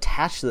Tatum's been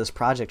attached to this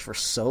project for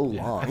so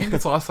long. I think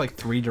it's lost like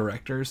 3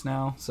 directors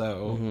now,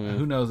 so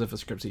who knows if a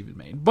script's even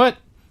made. But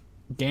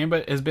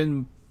Gambit has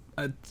been,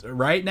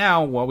 right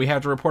now, what we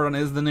have to report on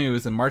is the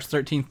news, and March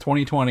 13th,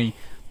 2020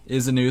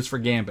 is the news for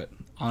Gambit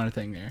on a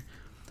thing there.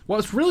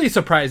 What's really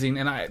surprising,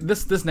 and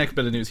this next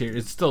bit of news here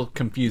is still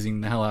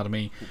confusing the hell out of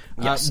me.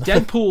 Yes.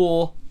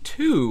 Deadpool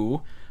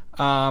 2...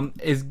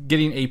 is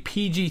getting a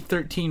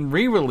PG-13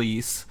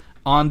 re-release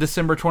on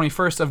December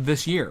 21st of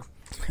this year.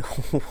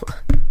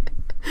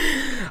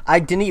 I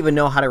didn't even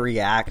know how to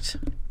react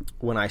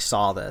when I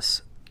saw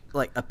this.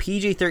 Like, a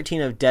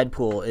PG-13 of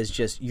Deadpool is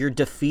just, you're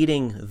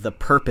defeating the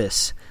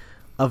purpose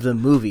of the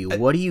movie.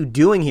 What are you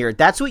doing here?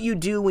 That's what you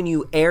do when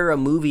you air a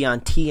movie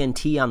on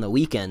TNT on the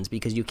weekends,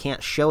 because you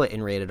can't show it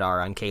in rated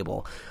R on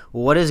cable.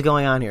 What is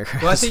going on here,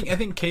 Chris? Well, I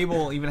think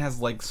cable even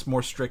has like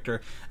more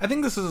stricter. I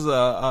think this is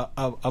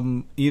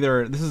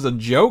either this is a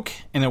joke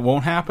and it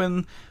won't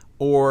happen,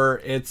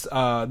 or it's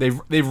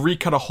they've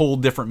recut a whole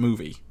different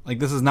movie. Like,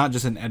 this is not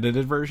just an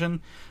edited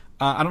version.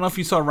 I don't know if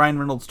you saw Ryan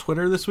Reynolds'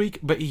 Twitter this week,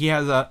 but he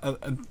has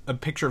a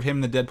picture of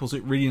him in the Deadpool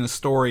suit reading a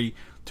story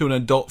to an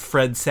adult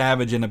Fred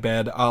Savage in a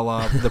bed, a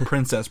la The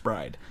Princess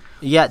Bride.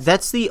 Yeah,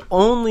 that's the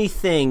only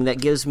thing that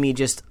gives me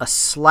just a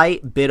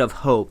slight bit of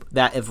hope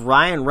that if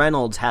Ryan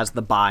Reynolds has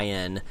the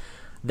buy-in,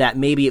 that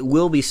maybe it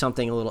will be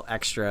something a little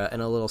extra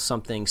and a little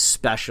something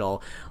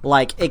special.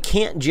 Like, it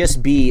can't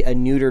just be a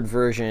neutered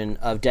version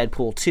of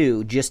Deadpool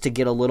 2 just to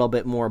get a little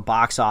bit more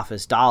box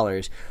office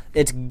dollars.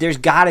 There's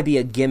got to be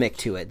a gimmick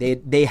to it.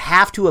 They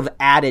have to have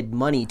added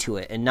money to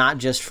it, and not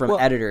just from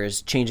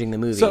editors changing the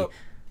movie.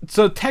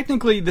 So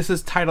technically this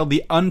is titled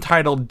the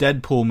Untitled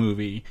Deadpool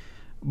movie,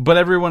 but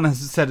everyone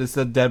has said it's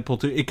the Deadpool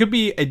 2. It could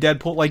be a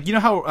Deadpool, like, you know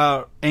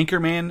how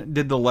Anchorman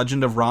did The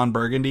Legend of Ron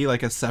Burgundy,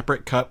 like a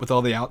separate cut with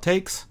all the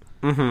outtakes?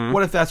 Mm-hmm.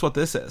 What if that's what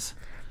this is?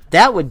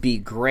 That would be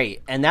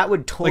great, and that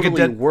would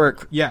totally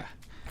work. Yeah.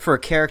 For a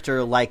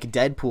character like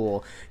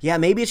Deadpool. Yeah,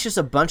 maybe it's just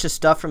a bunch of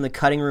stuff from the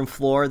cutting room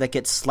floor that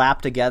gets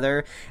slapped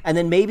together, and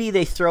then maybe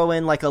they throw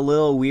in like a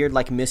little weird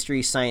like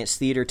mystery science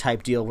theater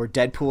type deal where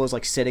Deadpool is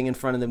like sitting in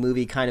front of the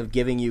movie kind of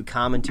giving you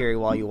commentary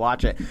while you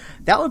watch it.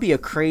 That would be a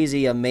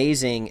crazy,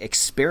 amazing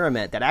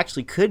experiment that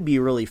actually could be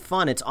really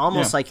fun. It's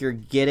almost like you're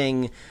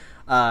getting...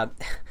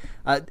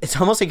 it's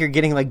almost like you're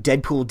getting like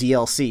Deadpool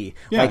DLC.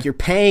 Yeah. Like, you're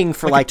paying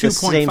for like the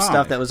same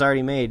stuff that was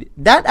already made.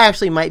 That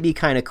actually might be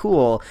kind of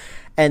cool.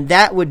 And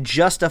that would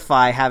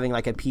justify having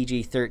like a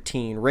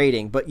PG-13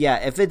 rating. But yeah,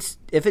 if it's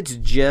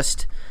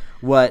just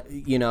what,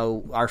 you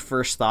know, our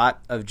first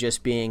thought of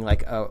just being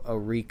like a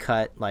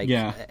recut, like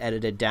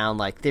edited down,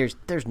 like there's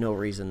no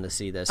reason to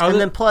see this. And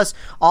then plus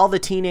all the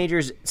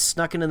teenagers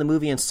snuck into the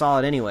movie and saw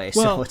it anyway.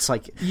 Well, so it's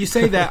like you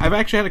say that. I've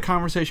actually had a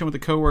conversation with a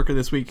coworker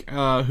this week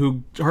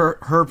who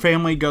her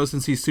family goes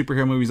and sees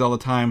superhero movies all the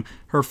time.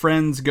 Her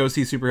friends go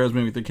see superheroes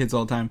movies with their kids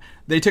all the time.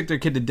 They took their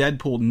kid to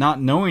Deadpool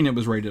not knowing it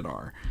was rated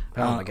R.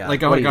 Oh my god!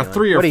 Like a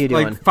 3 or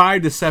like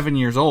 5 to 7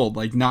 years old,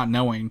 like not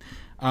knowing.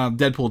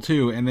 Deadpool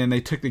 2, and then they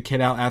took the kid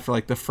out after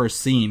like the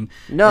first scene.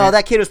 No,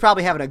 that kid was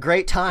probably having a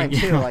great time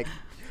too. Like,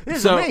 this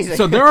is amazing.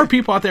 So there are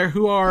people out there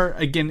who are,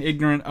 again,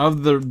 ignorant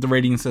of the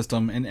rating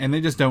system, and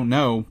they just don't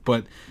know.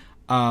 But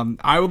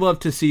I would love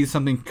to see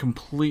something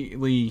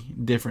completely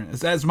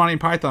different. As Monty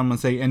Python would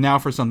say, and now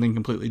for something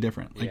completely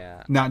different.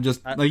 Like, not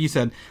just like you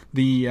said,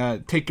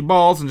 the take your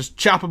balls and just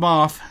chop them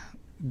off.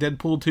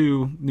 Deadpool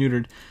 2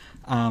 neutered.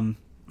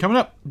 Coming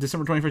up,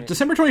 December 21st.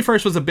 December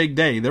 21st was a big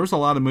day. There was a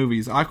lot of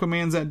movies.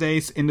 Aquaman's that day,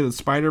 Into the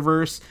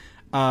Spider-Verse,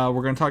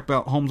 We're going to talk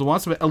about Holmes and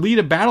Watson. But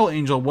Alita Battle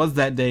Angel was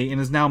that day and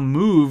is now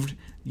moved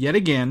yet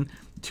again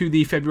to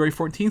the February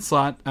 14th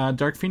slot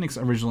Dark Phoenix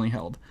originally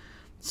held.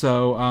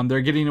 So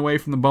they're getting away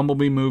from the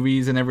Bumblebee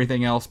movies and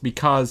everything else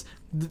because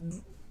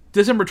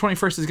December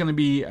 21st is going to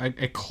be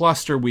a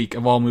cluster week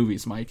of all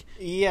movies, Mike.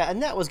 Yeah,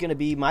 and that was going to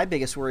be my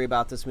biggest worry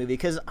about this movie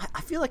because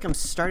I feel like I'm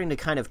starting to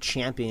kind of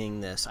champion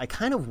this. I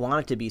kind of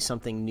want it to be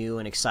something new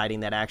and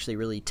exciting that actually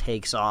really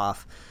takes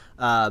off.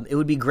 It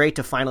would be great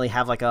to finally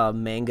have like a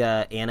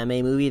manga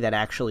anime movie that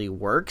actually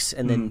works,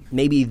 and then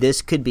maybe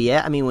this could be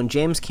it. I mean, when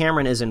James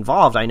Cameron is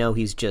involved, I know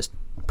he's just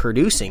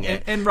producing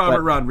it. And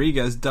Robert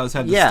Rodriguez does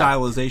have the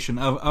stylization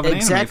of an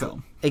anime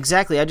film.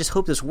 Exactly. I just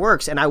hope this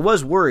works. And I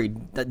was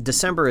worried that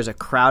December is a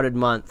crowded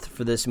month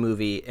for this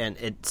movie, and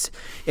it's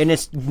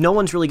no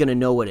one's really going to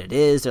know what it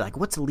is. They're like,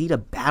 "What's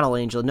Alita Battle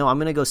Angel?" No, I'm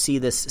going to go see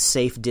this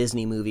safe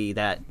Disney movie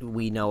that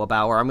we know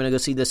about, or I'm going to go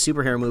see this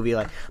superhero movie.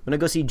 Like, I'm going to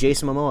go see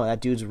Jason Momoa.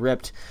 That dude's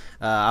ripped.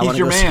 He's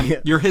your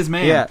man. You're his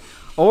man. Yeah.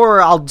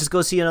 Or I'll just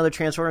go see another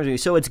Transformers movie.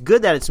 So it's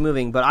good that it's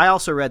moving, but I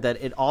also read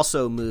that it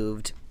also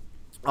moved.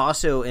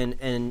 Also,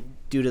 in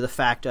due to the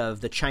fact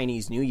of the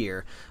Chinese New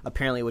Year,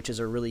 apparently, which is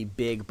a really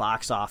big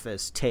box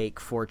office take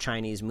for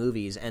Chinese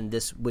movies, and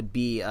this would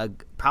be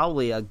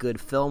probably a good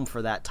film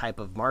for that type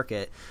of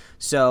market.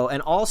 So,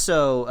 and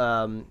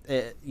also,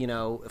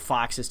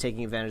 Fox is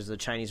taking advantage of the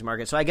Chinese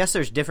market. So, I guess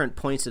there's different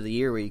points of the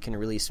year where you can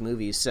release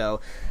movies. So,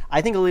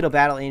 I think Alita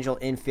Battle Angel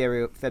in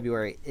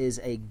February is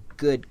a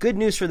good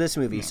news for this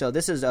movie. Yeah. So,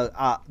 this is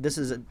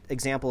an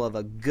example of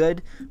a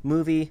good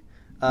movie.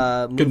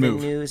 Good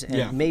move. News,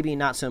 and maybe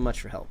not so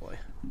much for Hellboy.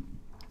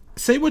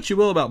 Say what you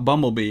will about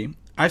Bumblebee.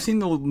 I've seen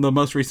the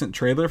most recent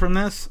trailer from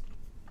this.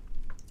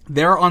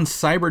 They're on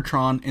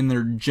Cybertron in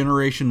their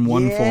Generation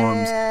 1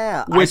 forms,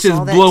 which is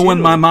blowing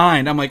my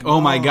mind. I'm like,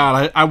 oh my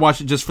god, I watched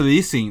it just for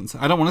these scenes.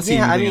 I don't want to see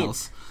anything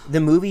else. The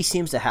movie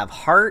seems to have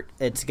heart.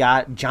 It's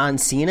got John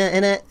Cena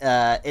in it.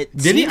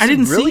 Did he? I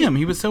didn't see him.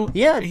 He was so...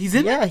 Yeah. He's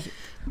in it?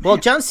 Well,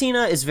 John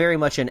Cena is very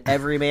much an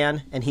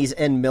everyman, and he's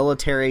in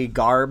military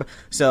garb,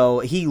 so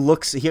he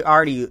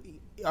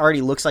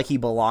already looks like he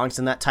belongs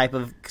in that type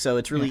of. So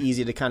it's really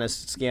easy to kind of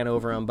scan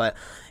over him. But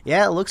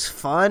yeah, it looks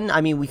fun.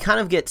 I mean, we kind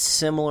of get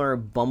similar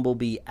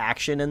Bumblebee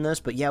action in this,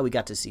 but yeah, we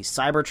got to see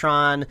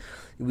Cybertron.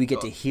 We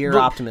get to hear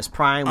Optimus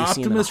Prime. We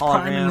see him in the hologram.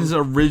 Optimus Prime in his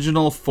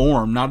original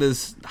form, not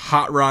his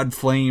hot rod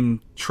flame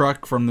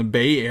truck from the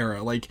Bay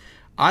era. Like,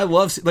 I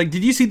love, like,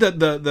 did you see the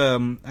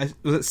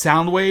was it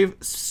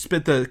Soundwave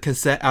spit the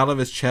cassette out of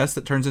his chest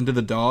that turns into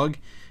the dog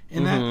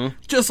in that?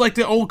 Just like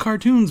the old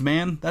cartoons,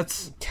 man.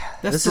 This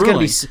is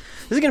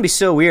gonna be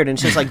so weird. And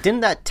it's just like,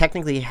 didn't that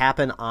technically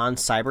happen on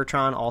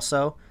Cybertron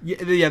also?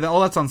 Yeah,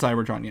 all that's on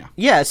Cybertron. Yeah.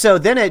 Yeah. So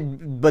then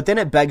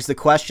it begs the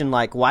question,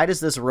 like, why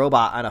does this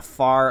robot on a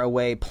far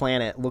away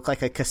planet look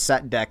like a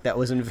cassette deck that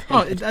was invented?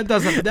 Oh, that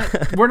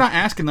doesn't. We're not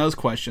asking those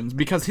questions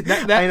because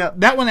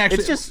that one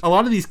actually. A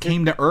lot of these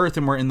came to Earth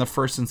and were in the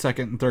first and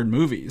second and third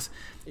movies.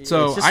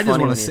 So I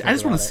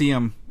just want to see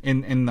them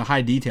in the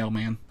high detail,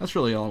 man. That's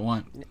really all I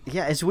want.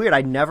 Yeah, it's weird.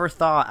 I never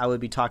thought I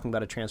would be talking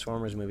about a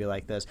Transformers movie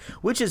like this,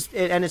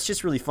 and it's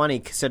just really funny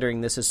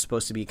considering this is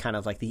supposed to be kind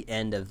of like the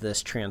end of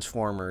this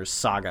Transformers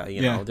saga.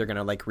 You know, they're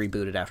gonna like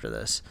reboot it after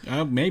this.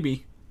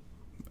 Maybe.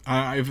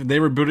 If they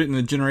reboot it in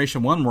the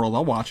Generation 1 world,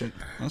 I'll watch it.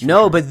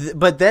 No, sure.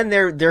 but then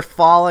they're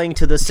falling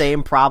to the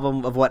same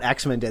problem of what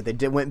X-Men did.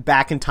 They went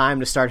back in time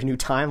to start a new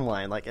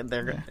timeline. Like I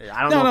don't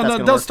know.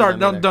 If that's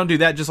don't do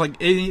that. Just like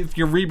if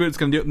your reboot's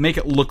going to do it, make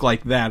it look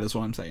like that. Is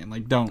what I'm saying.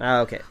 Like don't.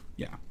 Okay.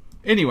 Yeah.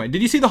 Anyway,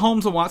 did you see the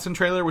Holmes and Watson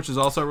trailer, which is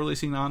also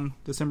releasing on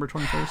December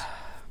 21st?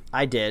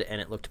 I did, and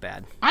it looked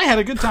bad. I had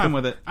a good time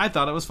with it. I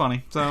thought it was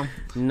funny. So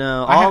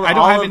no, I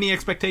don't have any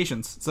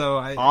expectations. So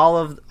all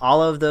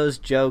of those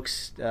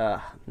jokes,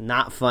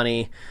 not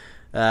funny.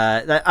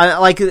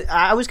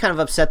 I was kind of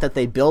upset that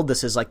they build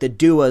this as like the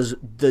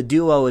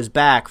duo is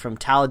back from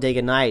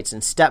Talladega Nights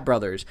and Step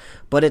Brothers,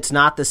 but it's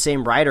not the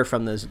same writer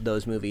from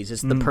those movies.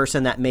 It's the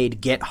person that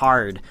made Get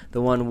Hard,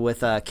 the one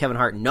with Kevin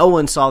Hart. No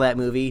one saw that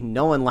movie.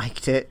 No one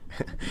liked it.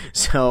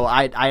 So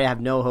I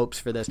have no hopes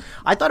for this.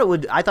 I thought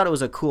it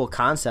was a cool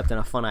concept and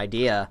a fun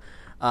idea.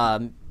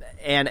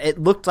 And it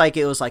looked like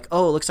it was like, it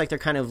looks like they're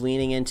kind of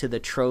leaning into the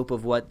trope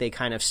of what they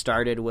kind of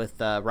started with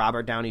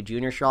Robert Downey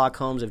Jr. Sherlock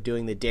Holmes of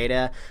doing the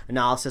data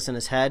analysis in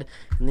his head.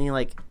 And then he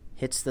like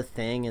hits the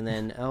thing and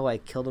then, I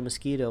killed a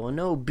mosquito. Oh,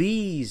 no,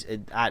 bees.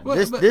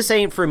 This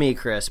ain't for me,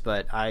 Chris,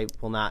 but I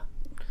will not.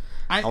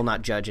 I'll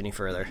not judge any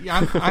further.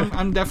 Yeah,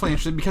 I'm definitely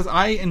interested because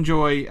I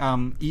enjoy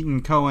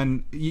Ethan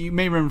Coen. You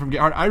may remember from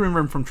Get Hard. I remember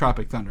him from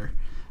Tropic Thunder.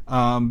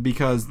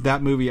 Because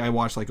that movie I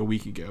watched like a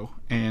week ago,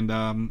 and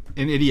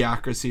in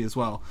Idiocracy as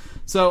well.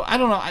 So I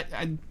don't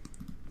know.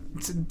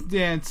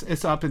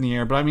 It's up in the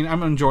air, but I mean I'm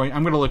going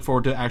to look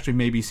forward to actually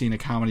maybe seeing a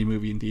comedy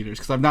movie in theaters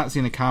because I've not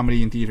seen a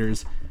comedy in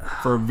theaters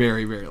for a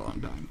very, very long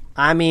time.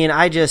 I mean,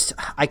 I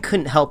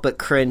couldn't help but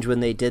cringe when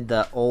they did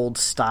the old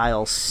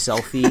style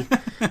selfie,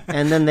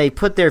 and then they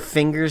put their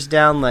fingers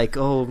down like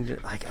oh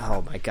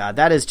my god,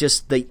 that is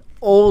just the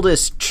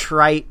oldest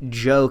trite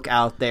joke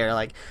out there.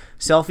 Like,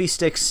 selfie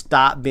sticks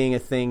stopped being a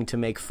thing to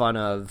make fun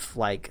of,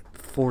 like,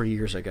 4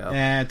 years ago.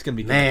 Yeah, it's gonna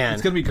be Man.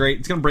 It's gonna be great.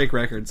 It's gonna break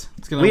records.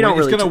 It's gonna. We don't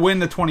it's really gonna win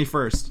the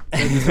 21st.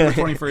 December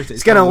 21st.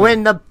 It's gonna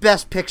win the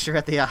best picture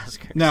at the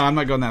Oscars. No, I'm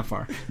not going that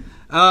far.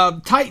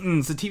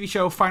 Titans, the TV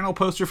show final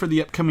poster for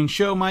the upcoming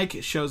show. Mike,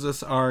 it shows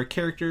us our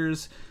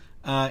characters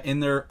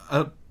in their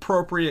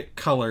appropriate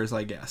colors,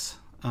 I guess.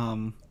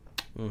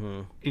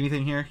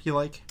 Anything here you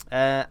like?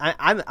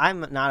 I'm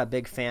not a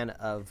big fan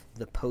of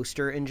the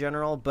poster in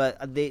general,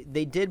 but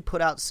they did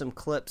put out some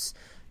clips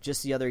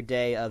just the other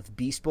day of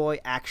Beast Boy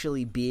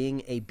actually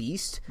being a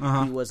beast.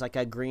 He was like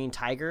a green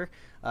tiger.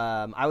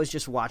 I was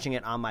just watching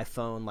it on my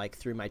phone, like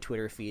through my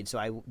Twitter feed, so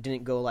I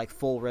didn't go like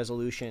full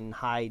resolution,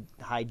 high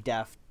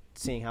def,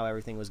 seeing how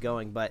everything was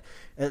going. But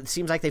it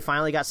seems like they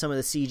finally got some of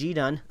the CG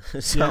done.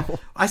 So yeah.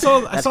 I saw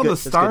the good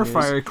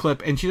Starfire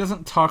clip, and she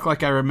doesn't talk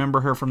like I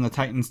remember her from the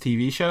Titans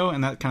TV show,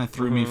 and that kind of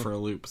threw me for a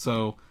loop.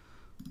 So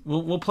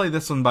we'll play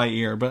this one by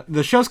ear. But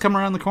the show's coming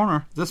around the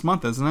corner this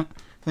month, isn't it?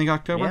 I think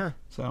October. Yeah.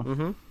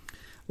 So.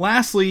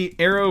 Lastly,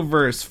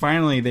 Arrowverse.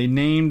 Finally, they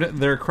named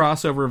their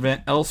crossover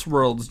event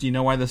Elseworlds. Do you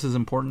know why this is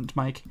important,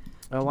 Mike?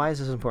 Why is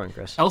this important,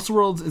 Chris?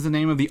 Elseworlds is the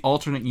name of the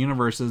alternate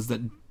universes that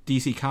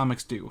DC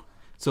Comics do.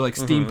 So, like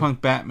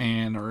Steampunk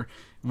Batman or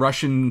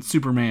Russian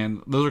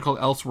Superman, those are called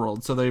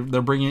Elseworlds. So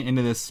they're bringing it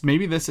into this.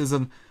 Maybe this is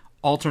an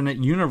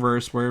alternate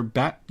universe where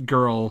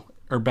Batgirl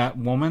or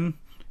Batwoman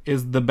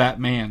is the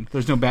Batman.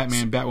 There's no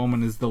Batman.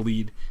 Batwoman is the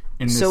lead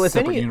in this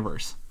separate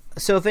universe.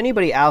 So if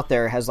anybody out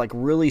there has like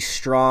really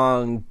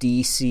strong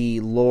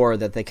DC lore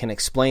that they can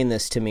explain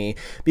this to me,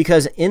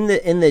 because in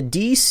the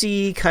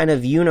DC kind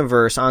of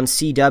universe on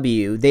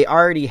CW, they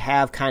already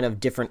have kind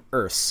of different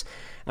Earths.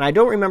 And I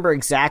don't remember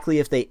exactly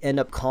if they end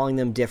up calling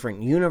them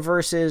different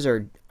universes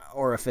or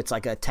if it's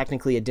like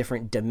technically a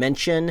different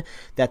dimension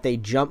that they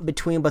jump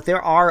between, but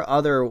there are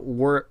other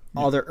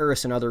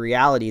Earths and other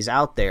realities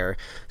out there.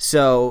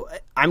 So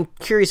I'm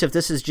curious if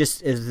this is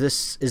just is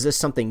this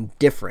something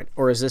different,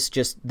 or is this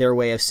just their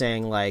way of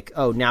saying like,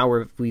 oh,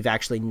 now we've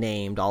actually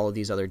named all of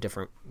these other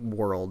different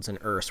worlds and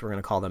Earths. We're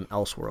going to call them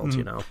Elseworlds,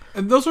 you know.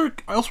 And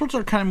Elseworlds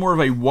are kind of more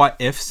of a what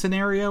if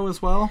scenario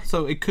as well.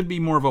 So it could be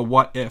more of a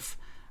what if.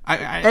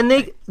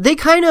 They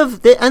kind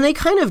of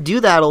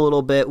do that a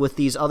little bit with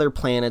these other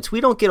planets.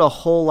 We don't get a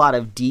whole lot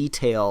of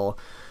detail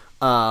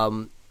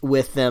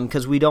with them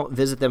because we don't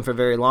visit them for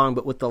very long.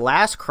 But with the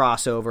last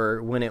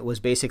crossover, when it was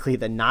basically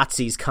the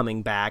Nazis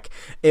coming back,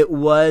 it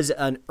was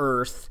an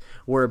Earth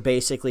where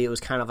basically it was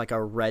kind of like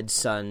a Red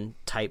Sun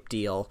type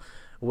deal.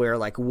 Where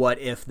like what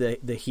if the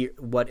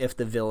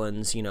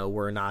villains, you know,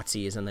 were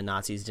Nazis and the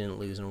Nazis didn't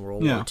lose in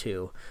World War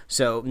II?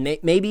 So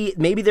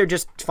maybe they're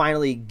just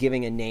finally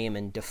giving a name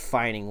and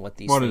defining what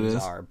these things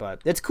are. But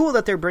it's cool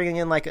that they're bringing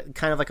in like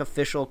kind of like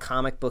official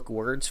comic book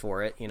words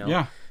for it. You know,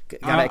 yeah.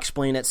 Gotta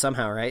explain it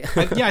somehow, right?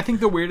 I think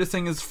the weirdest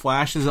thing is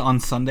Flash is on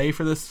Sunday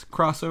for this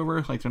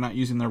crossover. Like, they're not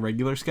using their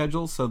regular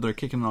schedule, so they're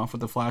kicking it off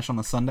with the Flash on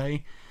a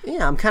Sunday.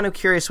 Yeah, I'm kind of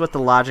curious what the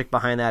logic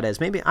behind that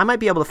is. Maybe I might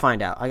be able to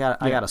find out. I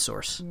got a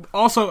source.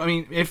 Also, I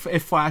mean, if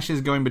Flash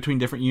is going between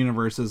different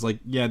universes, like,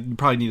 yeah, you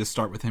probably need to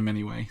start with him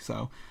anyway.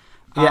 So,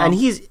 yeah, and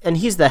he's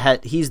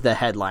the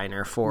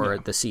headliner for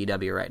the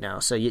CW right now.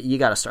 So you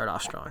got to start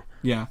off strong.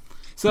 Yeah.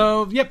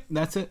 So, yep,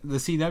 that's it. The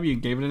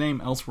CW gave it a name,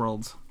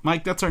 Elseworlds.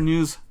 Mike, that's our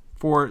news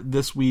for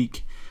this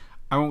week.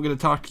 I won't get to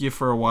talk to you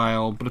for a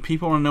while, but if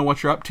people want to know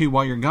what you're up to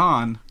while you're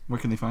gone, where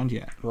can they find you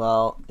at?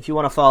 Well, if you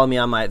want to follow me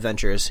on my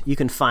adventures, you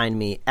can find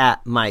me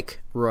at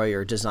Mike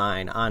Royer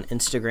Design on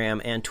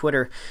Instagram and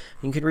Twitter.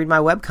 You can read my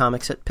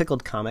webcomics at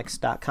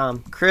pickledcomics.com.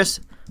 Chris,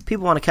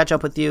 people want to catch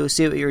up with you,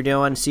 see what you're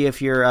doing, see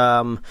if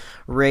you're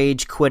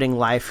rage quitting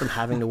life from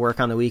having to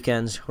work on the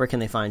weekends. Where can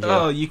they find you?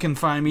 Oh, you can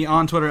find me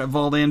on Twitter at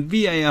Valdan,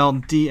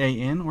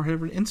 VALDAN, or head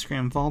over to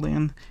Instagram,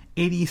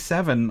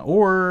 Valdan87,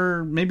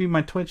 or maybe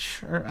my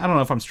Twitch, or I don't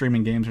know if I'm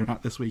streaming games or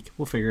not this week.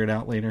 We'll figure it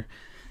out later.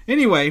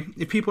 Anyway,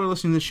 if people are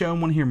listening to the show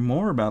and want to hear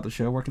more about the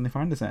show, where can they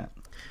find us at?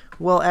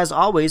 Well, as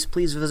always,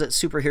 please visit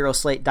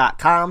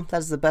superheroslate.com.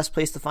 That's the best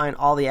place to find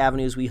all the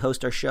avenues we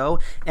host our show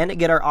and to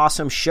get our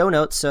awesome show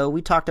notes. So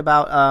we talked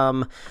about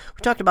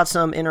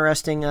some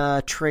interesting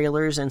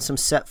trailers and some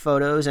set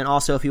photos, and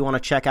also if you want to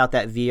check out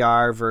that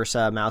VR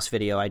versus mouse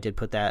video, I did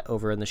put that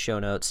over in the show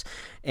notes.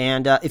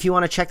 And if you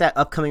want to check that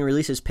upcoming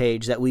releases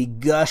page that we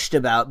gushed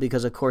about,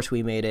 because of course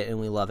we made it and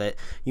we love it,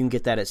 you can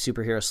get that at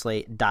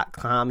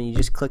superheroslate.com, and you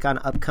just click on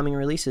upcoming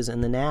releases in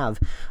the nav.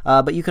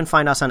 But you can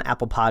find us on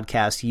Apple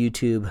Podcasts,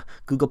 YouTube,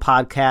 Google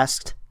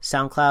Podcast,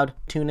 SoundCloud,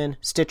 TuneIn,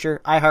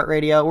 Stitcher,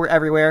 iHeartRadio. We're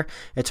everywhere.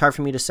 It's hard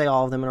for me to say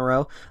all of them in a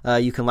row.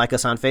 You can like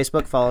us on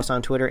Facebook, follow us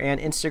on Twitter and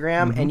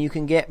Instagram, and you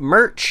can get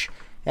merch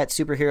at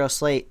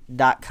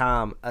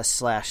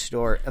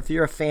superheroslate.com/store. If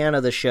you're a fan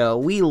of the show,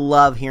 we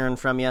love hearing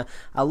from you.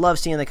 I love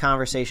seeing the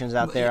conversations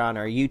out there on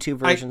our YouTube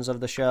versions of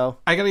the show.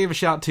 I got to give a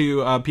shout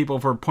to people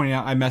for pointing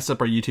out I messed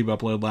up our YouTube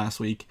upload last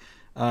week.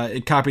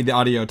 It copied the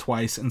audio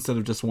twice instead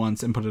of just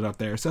once and put it up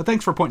there. So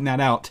thanks for pointing that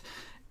out.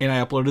 And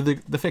I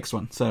uploaded the fixed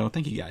one. So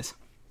thank you guys.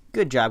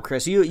 Good job,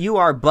 Chris. You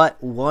are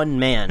but one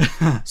man.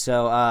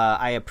 So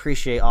I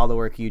appreciate all the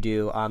work you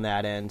do on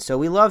that end. So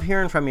we love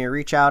hearing from you.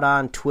 Reach out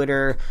on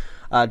Twitter.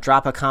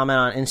 Drop a comment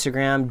on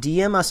Instagram.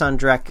 DM us on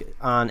direct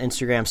on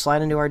Instagram.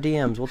 Slide into our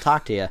DMs. We'll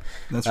talk to you.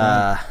 That's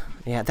right.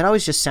 Yeah, that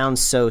always just sounds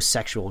so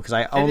sexual because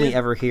I only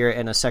ever hear it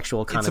in a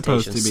sexual connotation.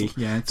 It's supposed to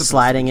be. Yeah, it's supposed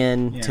sliding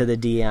to be. into the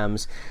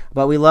DMs.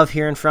 But we love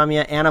hearing from you.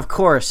 And of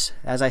course,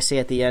 as I say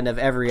at the end of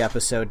every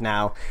episode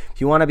now,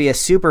 if you want to be a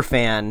super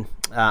fan,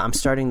 I'm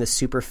starting the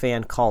super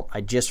fan cult.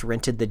 I just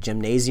rented the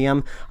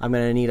gymnasium. I'm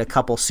going to need a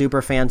couple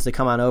super fans to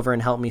come on over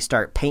and help me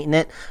start painting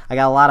it. I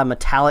got a lot of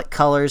metallic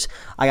colors.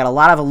 I got a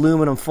lot of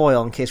aluminum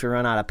foil in case we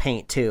run out of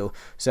paint too.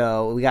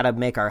 So we got to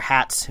make our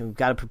hats. We've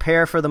got to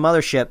prepare for the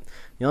mothership.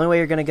 The only way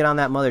you're going to get on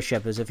that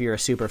mothership is if you're a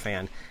super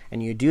fan.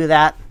 And you do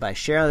that by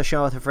sharing the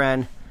show with a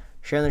friend,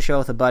 sharing the show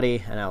with a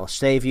buddy, and I will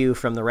save you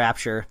from the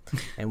rapture.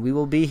 And we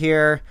will be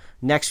here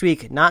next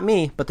week. Not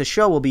me, but the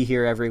show will be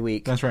here every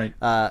week. That's right.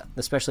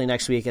 Especially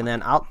next week. And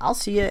then I'll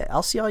see you.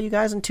 I'll see all you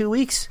guys in 2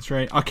 weeks. That's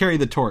right. I'll carry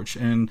the torch.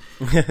 And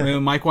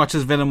when Mike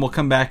watches Venom, we'll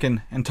come back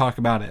and talk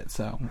about it.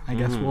 So I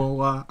guess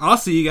I'll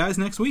see you guys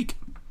next week.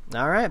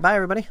 All right. Bye,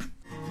 everybody.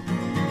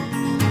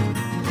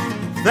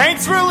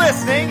 Thanks for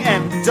listening,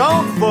 and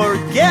don't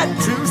forget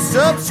to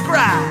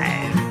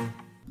subscribe.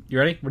 You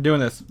ready? We're doing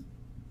this.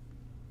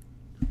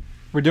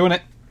 We're doing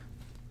it.